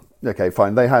just, okay,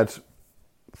 fine. They had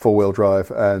four-wheel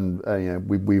drive, and you know,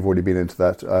 we've already been into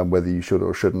that, whether you should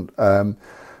or shouldn't.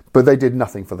 But they did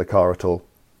nothing for the car at all,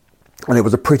 and it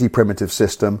was a pretty primitive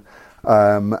system,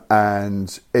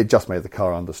 and it just made the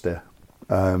car understeer.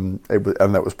 And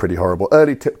that was pretty horrible.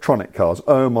 Early Tiptronic cars,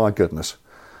 oh my goodness!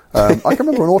 I can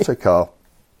remember an autocar.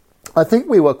 I think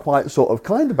we were quite sort of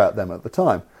kind about them at the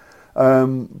time,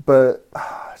 but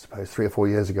I suppose 3 or 4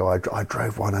 years ago, I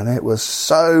drove one, and it was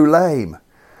so lame.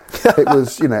 It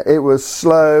was, you know, it was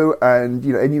slow, and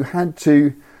you know, and you had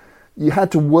to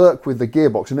work with the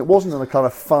gearbox, and it wasn't in a kind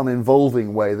of fun,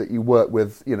 involving way that you work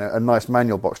with, you know, a nice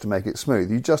manual box to make it smooth.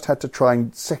 You just had to try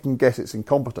and second guess its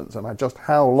incompetence and just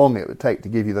how long it would take to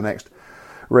give you the next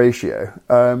ratio.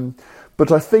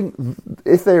 But I think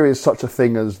if there is such a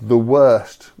thing as the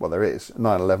worst, well, there is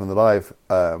 911 that I've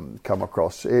come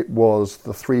across. It was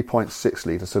the 3.6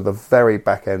 litre, so the very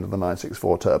back end of the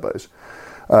 964 turbos.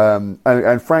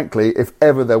 And frankly, if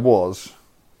ever there was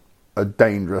a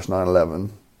dangerous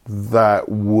 911, that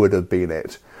would have been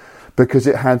it, because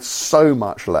it had so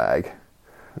much lag,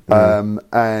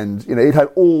 and you know, it had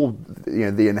all, you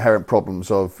know, the inherent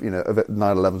problems of, you know, of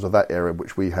 911s of that era,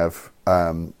 which we have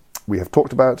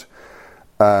talked about,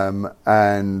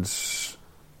 and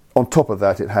on top of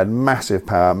that, it had massive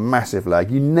power, massive lag.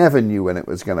 You never knew when it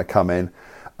was going to come in.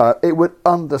 it would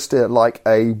understeer like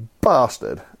a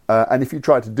bastard. And if you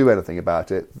tried to do anything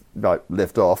about it, like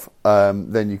lift off,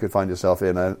 then you could find yourself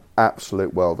in an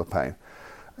absolute world of pain.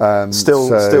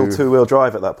 Still two-wheel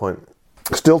drive at that point.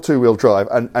 Still two-wheel drive,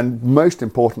 and most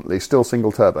importantly, still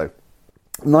single turbo.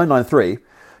 993,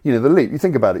 the leap. You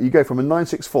think about it. You go from a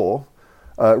 964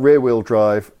 rear-wheel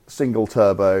drive, single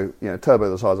turbo, turbo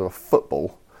the size of a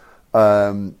football.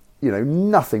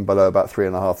 Nothing below about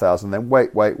 3,500. Then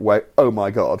wait. Oh my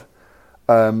God.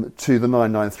 To the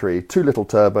 993, 2 little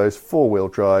turbos, 4-wheel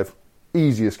drive,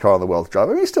 easiest car in the world to drive.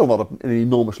 I mean, it's still not an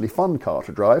enormously fun car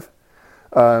to drive,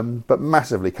 but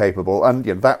massively capable. And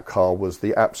that car was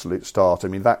the absolute start. I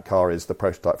mean, that car is the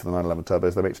prototype for the 911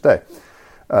 turbos they make today.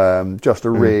 Just a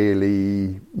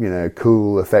really,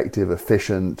 cool, effective,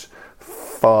 efficient,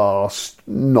 fast,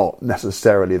 not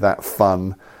necessarily that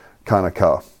fun kind of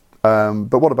car.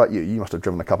 But what about you? You must have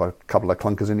driven a couple of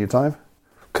clunkers in your time.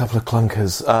 Couple of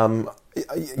clunkers.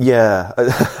 Yeah.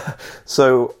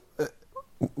 So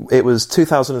it was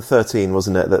 2013,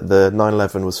 wasn't it, that the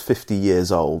 911 was 50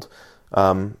 years old.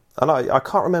 And I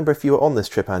can't remember if you were on this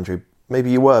trip, Andrew.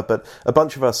 Maybe you were, but a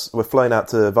bunch of us were flown out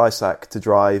to Weissach to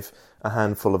drive a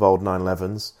handful of old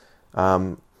 911s.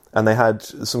 And they had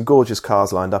some gorgeous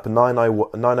cars lined up. A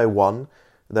 901,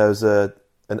 there was an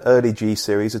early G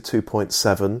series, a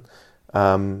 2.7.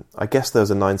 I guess there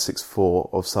was a 964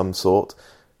 of some sort.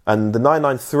 And the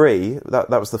 993, that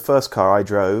was the first car I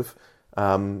drove,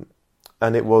 and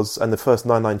the first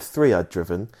 993 I'd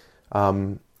driven,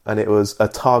 and it was a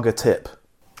Targa Tip.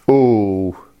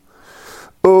 Ooh,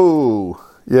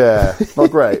 yeah, not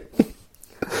great.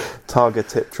 Targa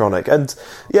Tiptronic, and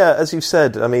yeah, as you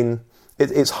said, I mean,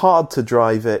 it's hard to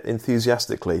drive it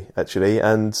enthusiastically, actually,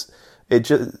 and it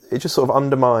just sort of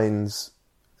undermines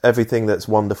everything that's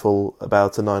wonderful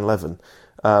about a 911.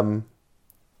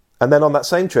 And then on that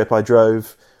same trip, I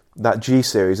drove that G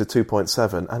Series, a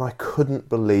 2.7, and I couldn't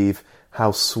believe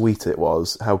how sweet it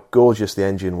was, how gorgeous the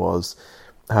engine was,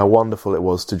 how wonderful it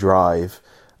was to drive.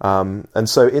 And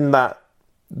so in that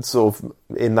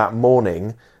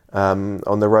morning,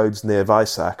 on the roads near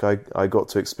Weissach, I got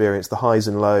to experience the highs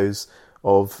and lows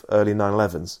of early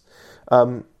 911s.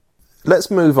 Let's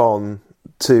move on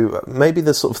to maybe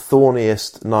the sort of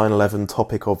thorniest 911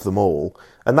 topic of them all,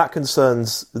 and that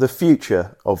concerns the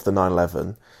future of the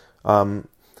 911.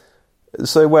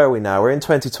 So where are we now? We're in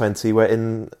 2020. We're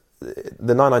in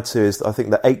the 992 is, I think,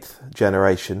 the 8th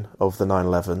generation of the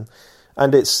 911,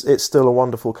 and it's still a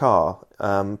wonderful car.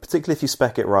 Particularly if you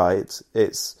spec it right,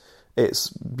 it's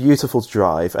beautiful to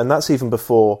drive, and that's even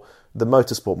before the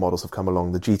motorsport models have come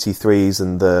along, the GT3s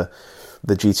and the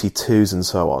GT2s and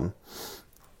so on.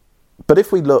 But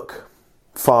if we look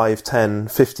 5, 10,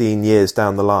 15 years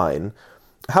down the line,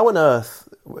 how on earth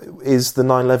is the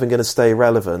 911 going to stay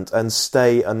relevant and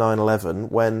stay a 911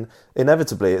 when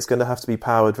inevitably it's going to have to be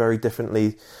powered very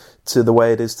differently to the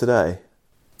way it is today?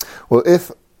 Well,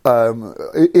 if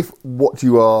what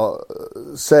you are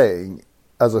saying,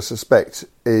 as I suspect,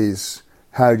 is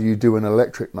how do you do an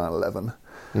electric 911,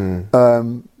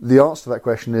 the answer to that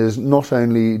question is not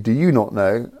only do you not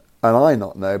know and I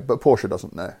not know, but Porsche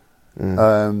doesn't know.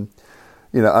 I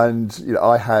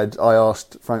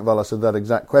asked Frank Walliser that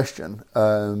exact question.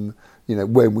 When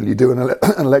will you do an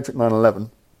electric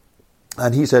 911?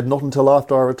 And he said, not until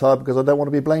after I retire, because I don't want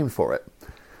to be blamed for it.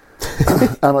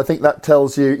 And I think that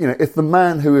tells you, if the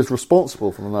man who is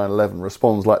responsible for the 911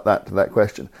 responds like that to that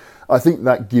question, I think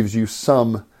that gives you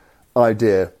some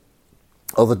idea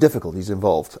of the difficulties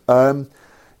involved. You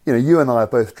and I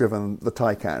have both driven the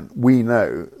Taycan. We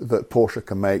know that Porsche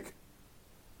can make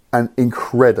an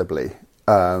incredibly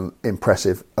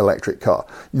impressive electric car.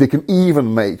 They can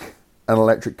even make an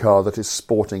electric car that is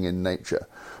sporting in nature.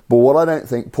 But what I don't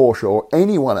think Porsche or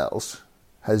anyone else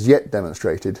has yet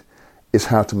demonstrated is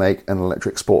how to make an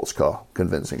electric sports car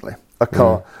convincingly. A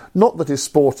car, not that is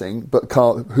sporting, but a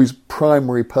car whose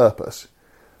primary purpose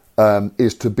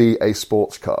is to be a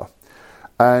sports car.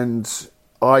 And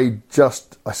I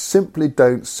simply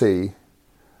don't see,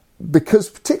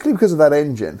 particularly because of that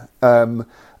engine,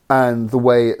 and the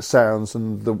way it sounds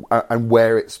and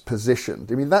where it's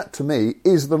positioned. I mean, that to me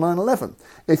is the 911.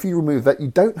 If you remove that, you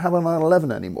don't have a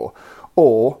 911 anymore.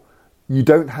 Or you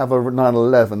don't have a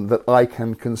 911 that I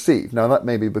can conceive. Now, that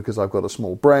may be because I've got a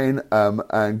small brain,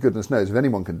 and goodness knows if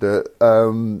anyone can do it,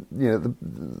 the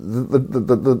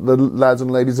lads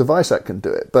and ladies of Weissach can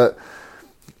do it. But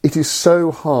it is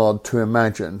so hard to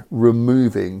imagine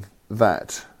removing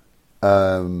that.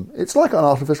 It's like an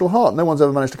artificial heart. No one's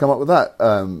ever managed to come up with that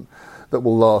that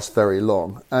will last very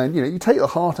long. And, you take the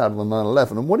heart out of the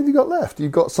 911, and what have you got left?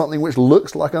 You've got something which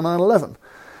looks like a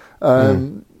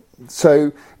 911.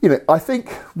 So, I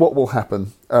think what will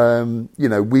happen,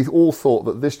 we've all thought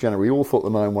that this January, we all thought the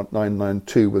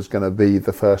 992 was going to be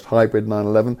the first hybrid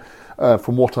 911.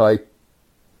 From what I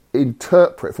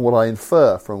interpret, from what I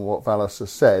infer from what Vallis has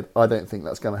said, I don't think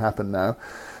that's going to happen now.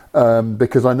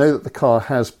 Because I know that the car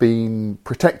has been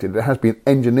protected. It has been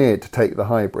engineered to take the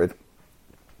hybrid.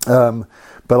 But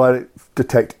I don't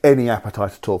detect any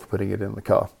appetite at all for putting it in the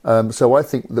car. So I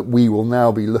think that we will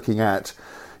now be looking at,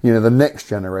 the next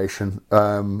generation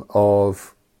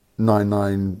of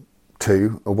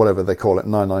 992 or whatever they call it,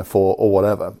 994 or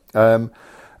whatever.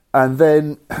 And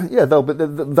then,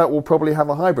 that will probably have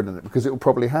a hybrid in it, because it will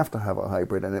probably have to have a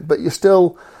hybrid in it. But you're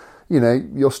still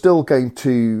going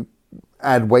to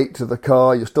add weight to the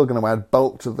car, you're still going to add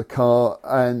bulk to the car,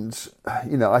 and,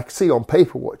 I see on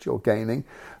paper what you're gaining,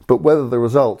 but whether the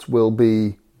results will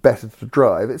be better to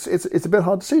drive, it's a bit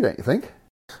hard to see, don't you think?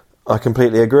 I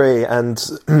completely agree. And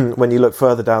when you look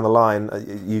further down the line,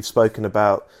 you've spoken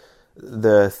about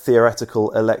the theoretical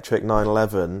electric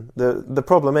 911. The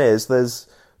problem is there's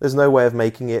no way of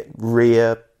making it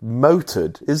rear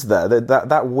motored, is there?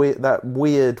 That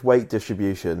weird weight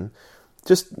distribution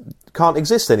just can't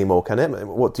exist anymore, can it?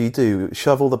 What do?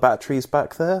 Shovel the batteries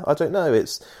back there? I don't know.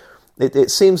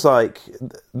 It seems like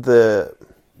the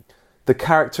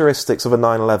characteristics of a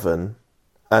 911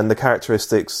 and the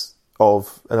characteristics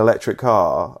of an electric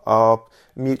car are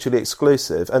mutually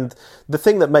exclusive. And the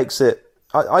thing that makes it,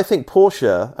 I think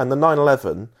Porsche and the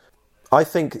 911, I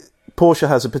think Porsche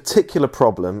has a particular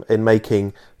problem in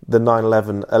making the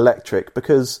 911 electric,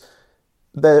 because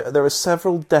there are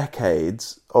several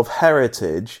decades of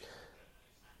heritage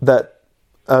that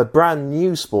a brand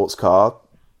new sports car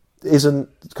isn't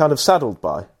kind of saddled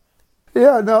by.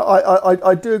 Yeah, no,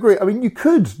 I do agree. I mean, you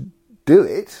could do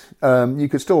it. You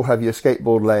could still have your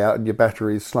skateboard layout and your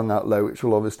batteries slung out low, which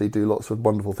will obviously do lots of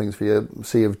wonderful things for your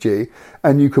C of G.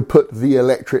 And you could put the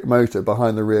electric motor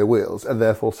behind the rear wheels and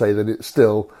therefore say that it's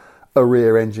still a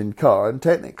rear-engined car. And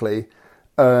technically,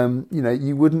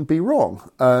 you wouldn't be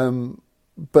wrong.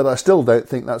 But I still don't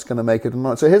think that's going to make it a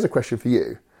night. So here's a question for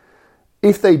you.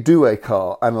 If they do a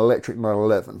car, an electric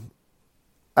 911,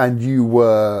 and you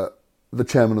were the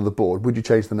chairman of the board, would you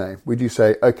change the name? Would you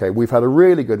say, okay, we've had a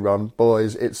really good run,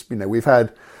 boys. It's, we've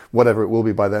had whatever it will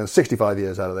be by then, 65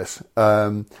 years out of this.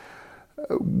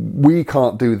 We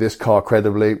can't do this car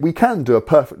credibly. We can do a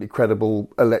perfectly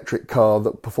credible electric car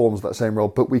that performs that same role,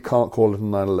 but we can't call it a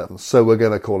 911. So we're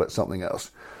going to call it something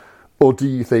else. Or do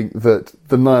you think that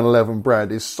the 911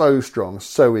 brand is so strong,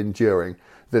 so enduring,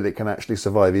 that it can actually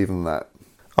survive even that?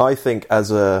 I think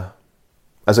as a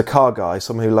car guy,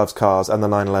 someone who loves cars and the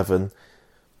 911,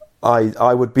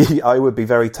 I would be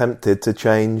very tempted to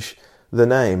change the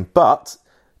name. But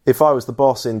if I was the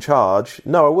boss in charge,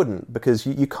 no, I wouldn't, because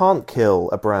you can't kill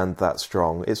a brand that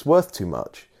strong. It's worth too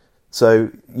much. So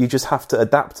you just have to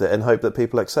adapt it and hope that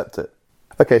people accept it.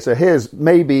 Okay, so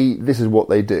maybe this is what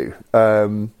they do.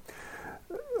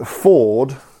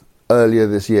 Ford, earlier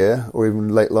this year, or even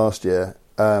late last year,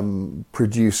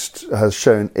 has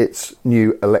shown its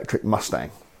new electric Mustang.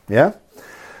 Yeah?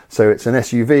 So it's an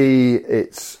SUV,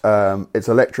 it's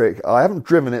electric. I haven't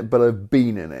driven it, but I've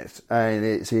been in it. And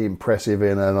it's impressive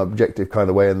in an objective kind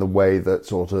of way, in the way that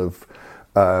sort of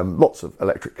lots of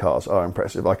electric cars are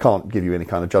impressive. I can't give you any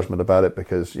kind of judgment about it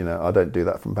because, I don't do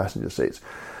that from passenger seats.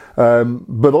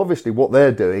 But obviously what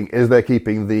they're doing is they're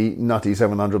keeping the nutty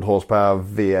 700 horsepower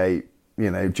V8,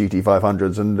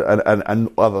 GT500s and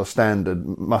other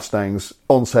standard Mustangs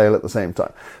on sale at the same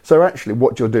time. So actually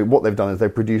what they've done is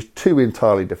they've produced two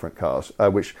entirely different cars,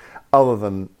 which other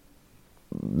than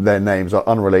their names are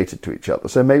unrelated to each other.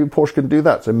 So maybe Porsche can do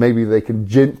that. So maybe they can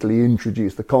gently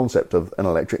introduce the concept of an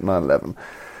electric 911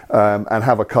 and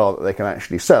have a car that they can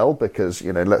actually sell, because,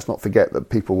 let's not forget that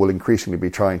people will increasingly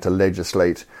be trying to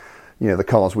legislate, the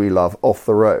cars we love off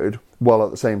the road, while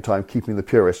at the same time keeping the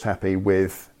purists happy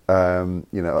with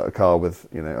a car with,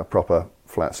 a proper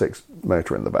flat six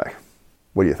motor in the back.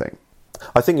 What do you think?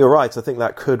 I think you're right. I think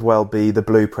that could well be the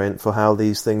blueprint for how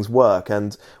these things work.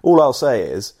 And all I'll say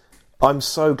is, I'm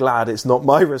so glad it's not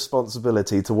my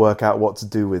responsibility to work out what to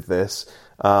do with this.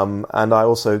 And I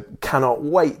also cannot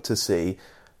wait to see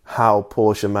how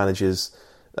Porsche manages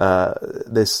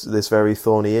this very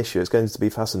thorny issue. It's going to be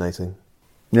fascinating.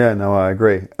 Yeah, no, I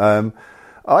agree.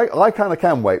 I kind of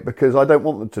can wait, because I don't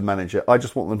want them to manage it. I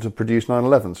just want them to produce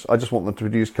 911s. I just want them to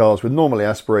produce cars with normally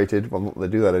aspirated, well, not that they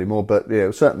do that anymore, but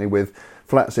certainly with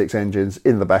flat six engines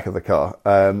in the back of the car.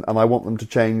 And I want them to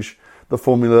change the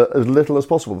formula as little as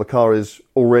possible. The car is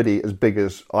already as big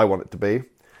as I want it to be.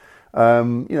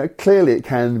 Clearly it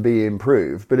can be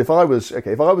improved. But if I was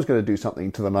going to do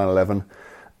something to the 911,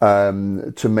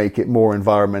 to make it more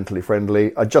environmentally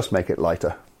friendly, I'd just make it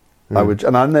lighter. I would,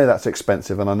 and I know that's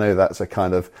expensive, and I know that's a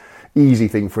kind of easy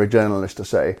thing for a journalist to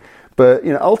say. But,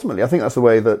 ultimately, I think that's the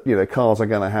way that, cars are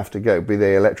going to have to go, be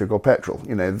they electric or petrol.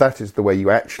 That is the way you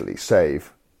actually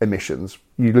save emissions.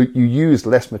 You use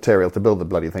less material to build the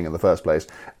bloody thing in the first place,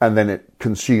 and then it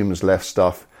consumes less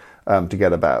stuff to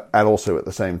get about. And also at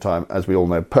the same time, as we all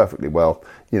know perfectly well,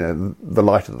 the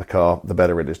lighter the car, the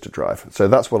better it is to drive. So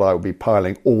that's what I would be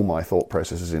piling all my thought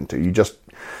processes into. You just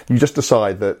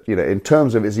decide that, in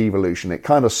terms of its evolution, it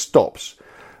kind of stops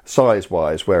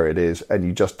size-wise where it is, and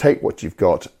you just take what you've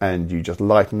got and you just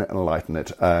lighten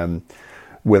it,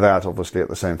 without obviously at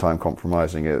the same time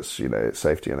compromising its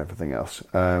safety and everything else.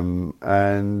 And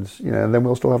then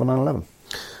we'll still have a 911.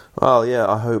 Well, yeah,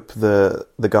 I hope the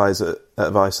guys at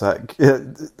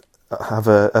Visac have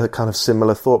a kind of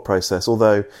similar thought process,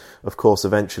 although, of course,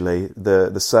 eventually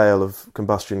the sale of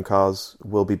combustion cars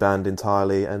will be banned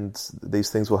entirely, and these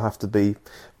things will have to be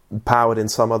powered in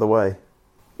some other way.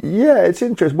 Yeah, it's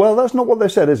interesting. Well, that's not what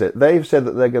they've said, is it? They've said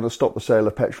that they're going to stop the sale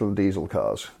of petrol and diesel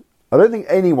cars. I don't think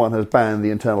anyone has banned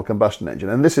the internal combustion engine,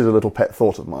 and this is a little pet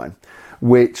thought of mine,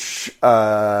 which,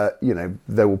 there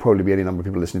will probably be any number of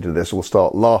people listening to this who will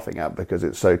start laughing at because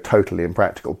it's so totally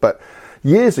impractical. But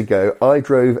years ago, I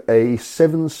drove a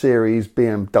 7 Series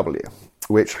BMW,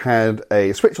 which had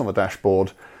a switch on the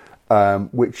dashboard,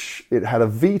 which it had a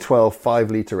V12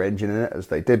 5-litre engine in it, as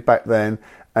they did back then,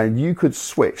 and you could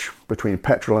switch between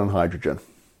petrol and hydrogen.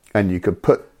 And you could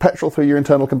put petrol through your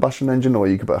internal combustion engine, or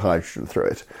you could put hydrogen through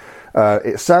it.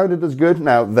 It sounded as good.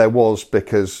 Now, there was,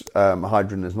 because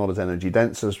hydrogen is not as energy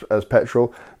dense as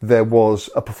petrol, there was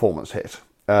a performance hit.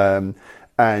 And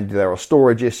there are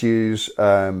storage issues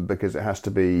because it has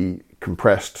to be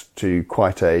compressed to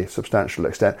quite a substantial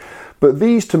extent. But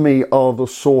these, to me, are the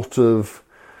sort of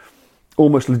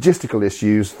almost logistical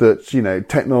issues that,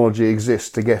 technology exists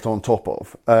to get on top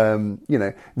of.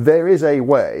 There is a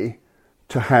way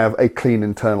to have a clean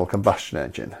internal combustion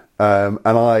engine. And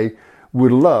I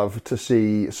would love to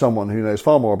see someone who knows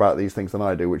far more about these things than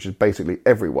I do, which is basically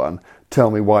everyone, tell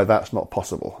me why that's not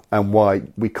possible and why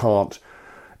we can't.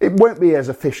 It won't be as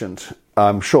efficient,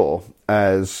 I'm sure,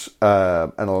 as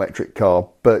an electric car,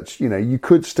 but, you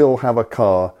could still have a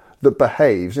car that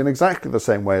behaves in exactly the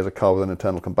same way as a car with an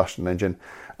internal combustion engine,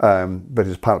 but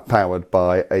is powered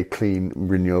by a clean,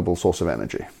 renewable source of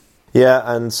energy. Yeah,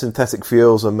 and synthetic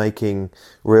fuels are making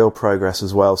real progress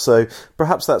as well. So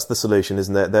perhaps that's the solution,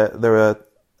 isn't it? There are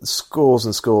scores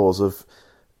and scores of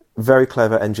very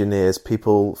clever engineers,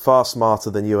 people far smarter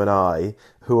than you and I,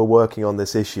 who are working on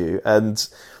this issue. And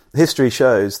history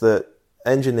shows that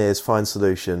engineers find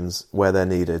solutions where they're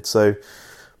needed. So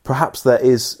perhaps there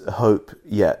is hope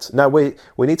yet. Now, we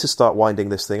need to start winding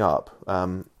this thing up.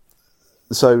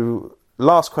 So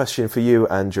last question for you,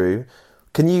 Andrew.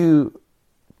 Can you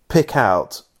pick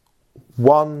out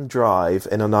one drive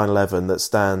in a 911 that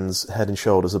stands head and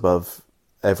shoulders above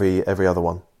every other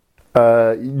one?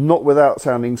 Not without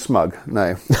sounding smug,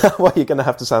 no. Well, you're going to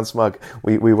have to sound smug.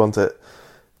 We want it.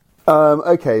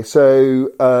 Okay, so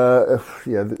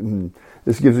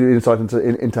this gives you insight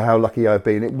into how lucky I've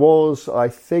been. It was, I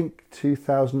think,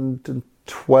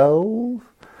 2012.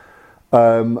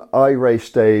 I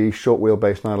raced a short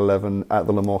wheelbase 911 at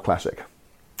the Le Mans Classic.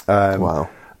 Wow.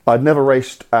 I'd never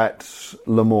raced at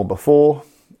Le Mans before,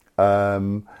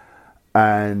 and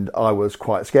I was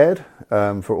quite scared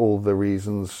for all the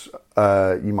reasons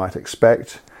you might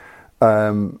expect.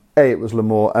 A, it was Le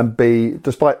Mans, and B,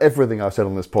 despite everything I've said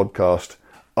on this podcast,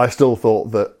 I still thought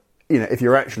that, if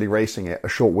you're actually racing it, a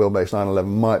short wheelbase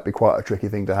 911 might be quite a tricky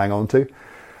thing to hang on to.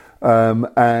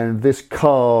 And this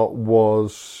car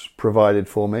was provided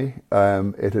for me.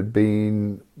 It had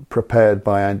been prepared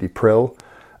by Andy Prill.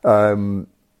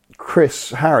 Chris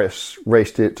Harris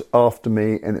raced it after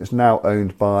me, and it's now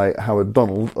owned by Howard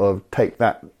Donald of Take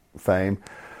That fame.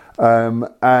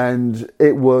 And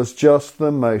it was just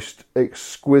the most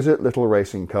exquisite little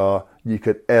racing car you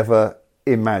could ever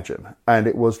imagine. And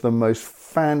it was the most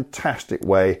fantastic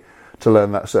way to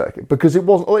learn that circuit, because it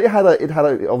wasn't. It had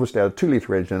obviously had a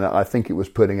 2-litre engine in it. I think it was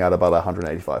putting out about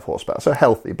 185 horsepower, so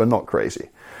healthy but not crazy.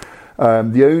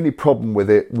 The only problem with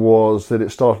it was that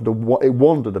it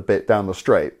wandered a bit down the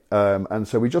straight, and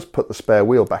so we just put the spare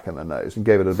wheel back in the nose and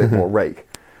gave it a bit more rake,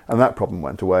 and that problem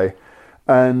went away.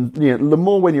 And Le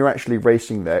Mans, when you're actually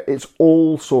racing there, it's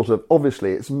all sort of,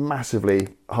 obviously it's massively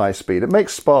high speed. It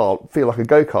makes Spa feel like a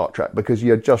go-kart track because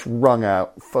you're just wrung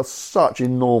out for such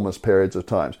enormous periods of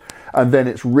times. And then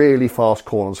it's really fast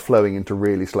corners flowing into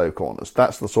really slow corners.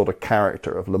 That's the sort of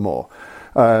character of Le Mans.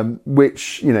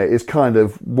 Which, is kind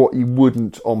of what you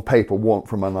wouldn't on paper want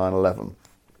from a 911.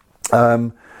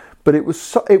 But it was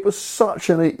such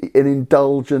an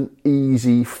indulgent,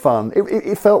 easy fun.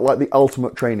 It felt like the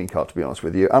ultimate training car, to be honest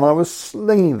with you. And I was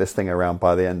slinging this thing around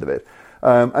by the end of it,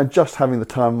 and just having the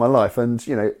time of my life. And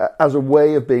as a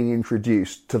way of being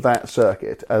introduced to that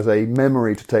circuit, as a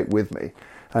memory to take with me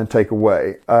and take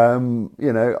away,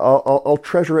 I'll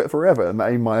treasure it forever. And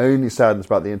my only sadness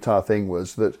about the entire thing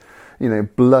was that,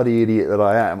 bloody idiot that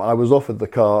I am, I was offered the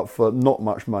car for not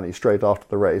much money straight after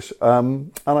the race,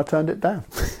 and I turned it down.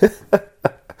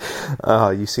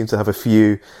 You seem to have a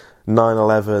few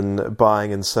 911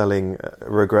 buying and selling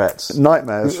regrets.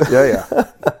 Nightmares, yeah.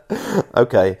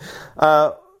 Okay.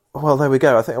 Well, there we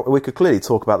go. I think we could clearly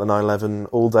talk about the 911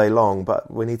 all day long,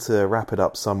 but we need to wrap it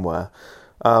up somewhere.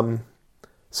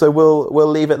 So we'll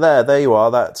leave it there. There you are.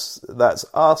 That's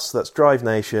us. That's Drive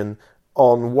Nation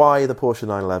on why the Porsche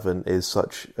 911 is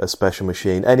such a special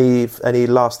machine. Any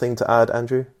last thing to add,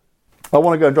 Andrew? I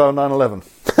want to go and drive a 911.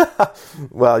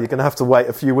 Well, you're going to have to wait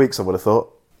a few weeks, I would have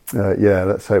thought. Yeah,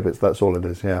 let's hope that's all it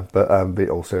is. Yeah, but be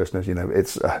all seriousness,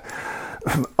 it's.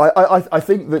 I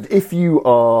think that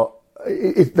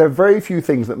there are very few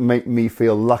things that make me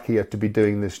feel luckier to be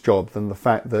doing this job than the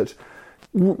fact that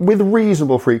with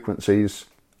reasonable frequencies,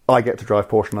 I get to drive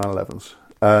Porsche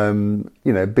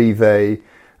 911s. Be they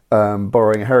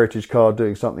borrowing a heritage car,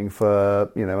 doing something for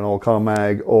an old car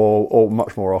mag, or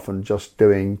much more often just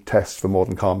doing tests for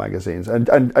modern car magazines,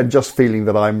 and just feeling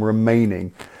that I'm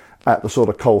remaining at the sort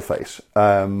of coalface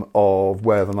of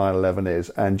where the 911 is,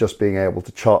 and just being able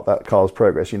to chart that car's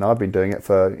progress. I've been doing it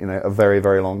for a very,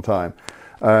 very long time.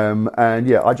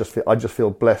 I just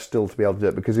feel blessed still to be able to do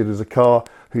it, because it is a car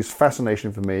whose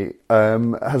fascination for me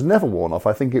has never worn off.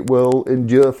 I think it will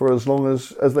endure for as long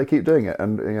as they keep doing it,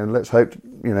 and let's hope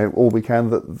all we can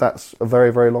that's a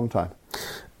very, very long time.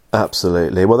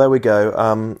 Absolutely. Well, there we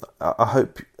go. I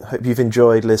hope you've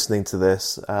enjoyed listening to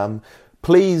this.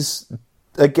 Please,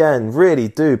 again, really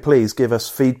do please give us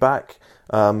feedback.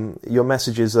 Your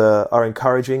messages are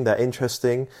encouraging, they're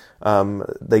interesting,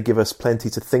 they give us plenty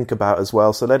to think about as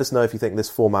well. So let us know if you think this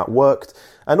format worked,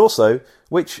 and also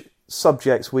which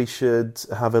subjects we should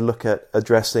have a look at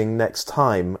addressing next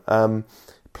time.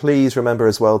 Please remember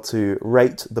as well to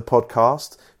rate the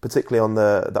podcast, particularly on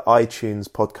the iTunes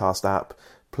podcast app.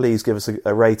 Please give us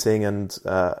a rating and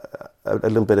a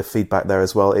little bit of feedback there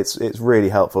as well. It's really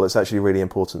helpful. It's actually really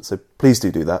important. So please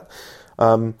do that.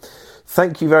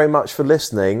 Thank you very much for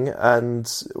listening, and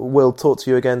we'll talk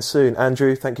to you again soon.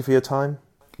 Andrew, thank you for your time.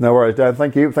 No worries, Dan.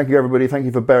 Thank you. Thank you, everybody. Thank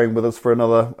you for bearing with us for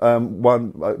another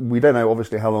one. We don't know,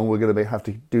 obviously, how long we're going to have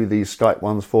to do these Skype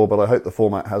ones for, but I hope the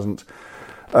format hasn't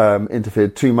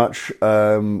interfered too much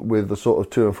with the sort of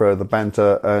to and fro of the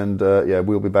banter. And,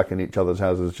 we'll be back in each other's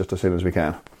houses just as soon as we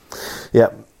can.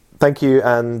 Yeah. Thank you,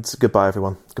 and goodbye,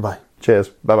 everyone. Goodbye. Cheers.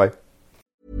 Bye-bye.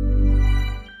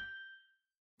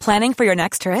 Planning for your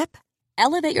next trip?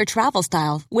 Elevate your travel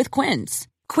style with Quince.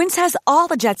 Quince has all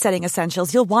the jet-setting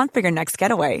essentials you'll want for your next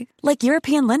getaway, like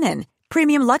European linen,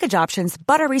 premium luggage options,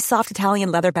 buttery soft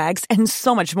Italian leather bags, and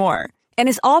so much more. And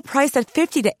is all priced at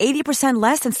 50 to 80%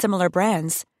 less than similar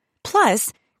brands.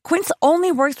 Plus, Quince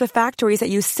only works with factories that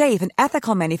use safe and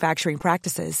ethical manufacturing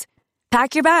practices.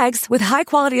 Pack your bags with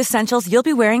high-quality essentials you'll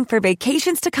be wearing for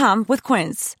vacations to come with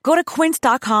Quince. Go to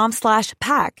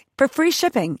quince.com/pack for free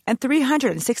shipping and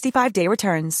 365-day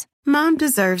returns. Mom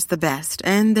deserves the best,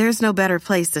 and there's no better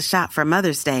place to shop for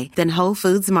Mother's Day than Whole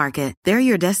Foods Market. They're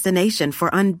your destination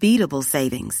for unbeatable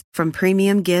savings, from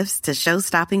premium gifts to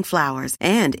show-stopping flowers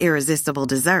and irresistible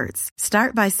desserts.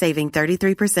 Start by saving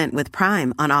 33% with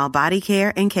Prime on all body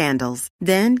care and candles.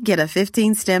 Then get a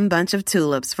 15-stem bunch of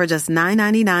tulips for just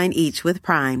 $9.99 each with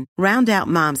Prime. Round out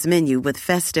Mom's menu with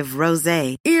festive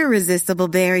rosé, irresistible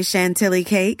berry chantilly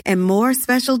cake, and more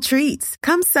special treats.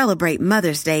 Come celebrate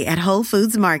Mother's Day at Whole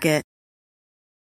Foods Market.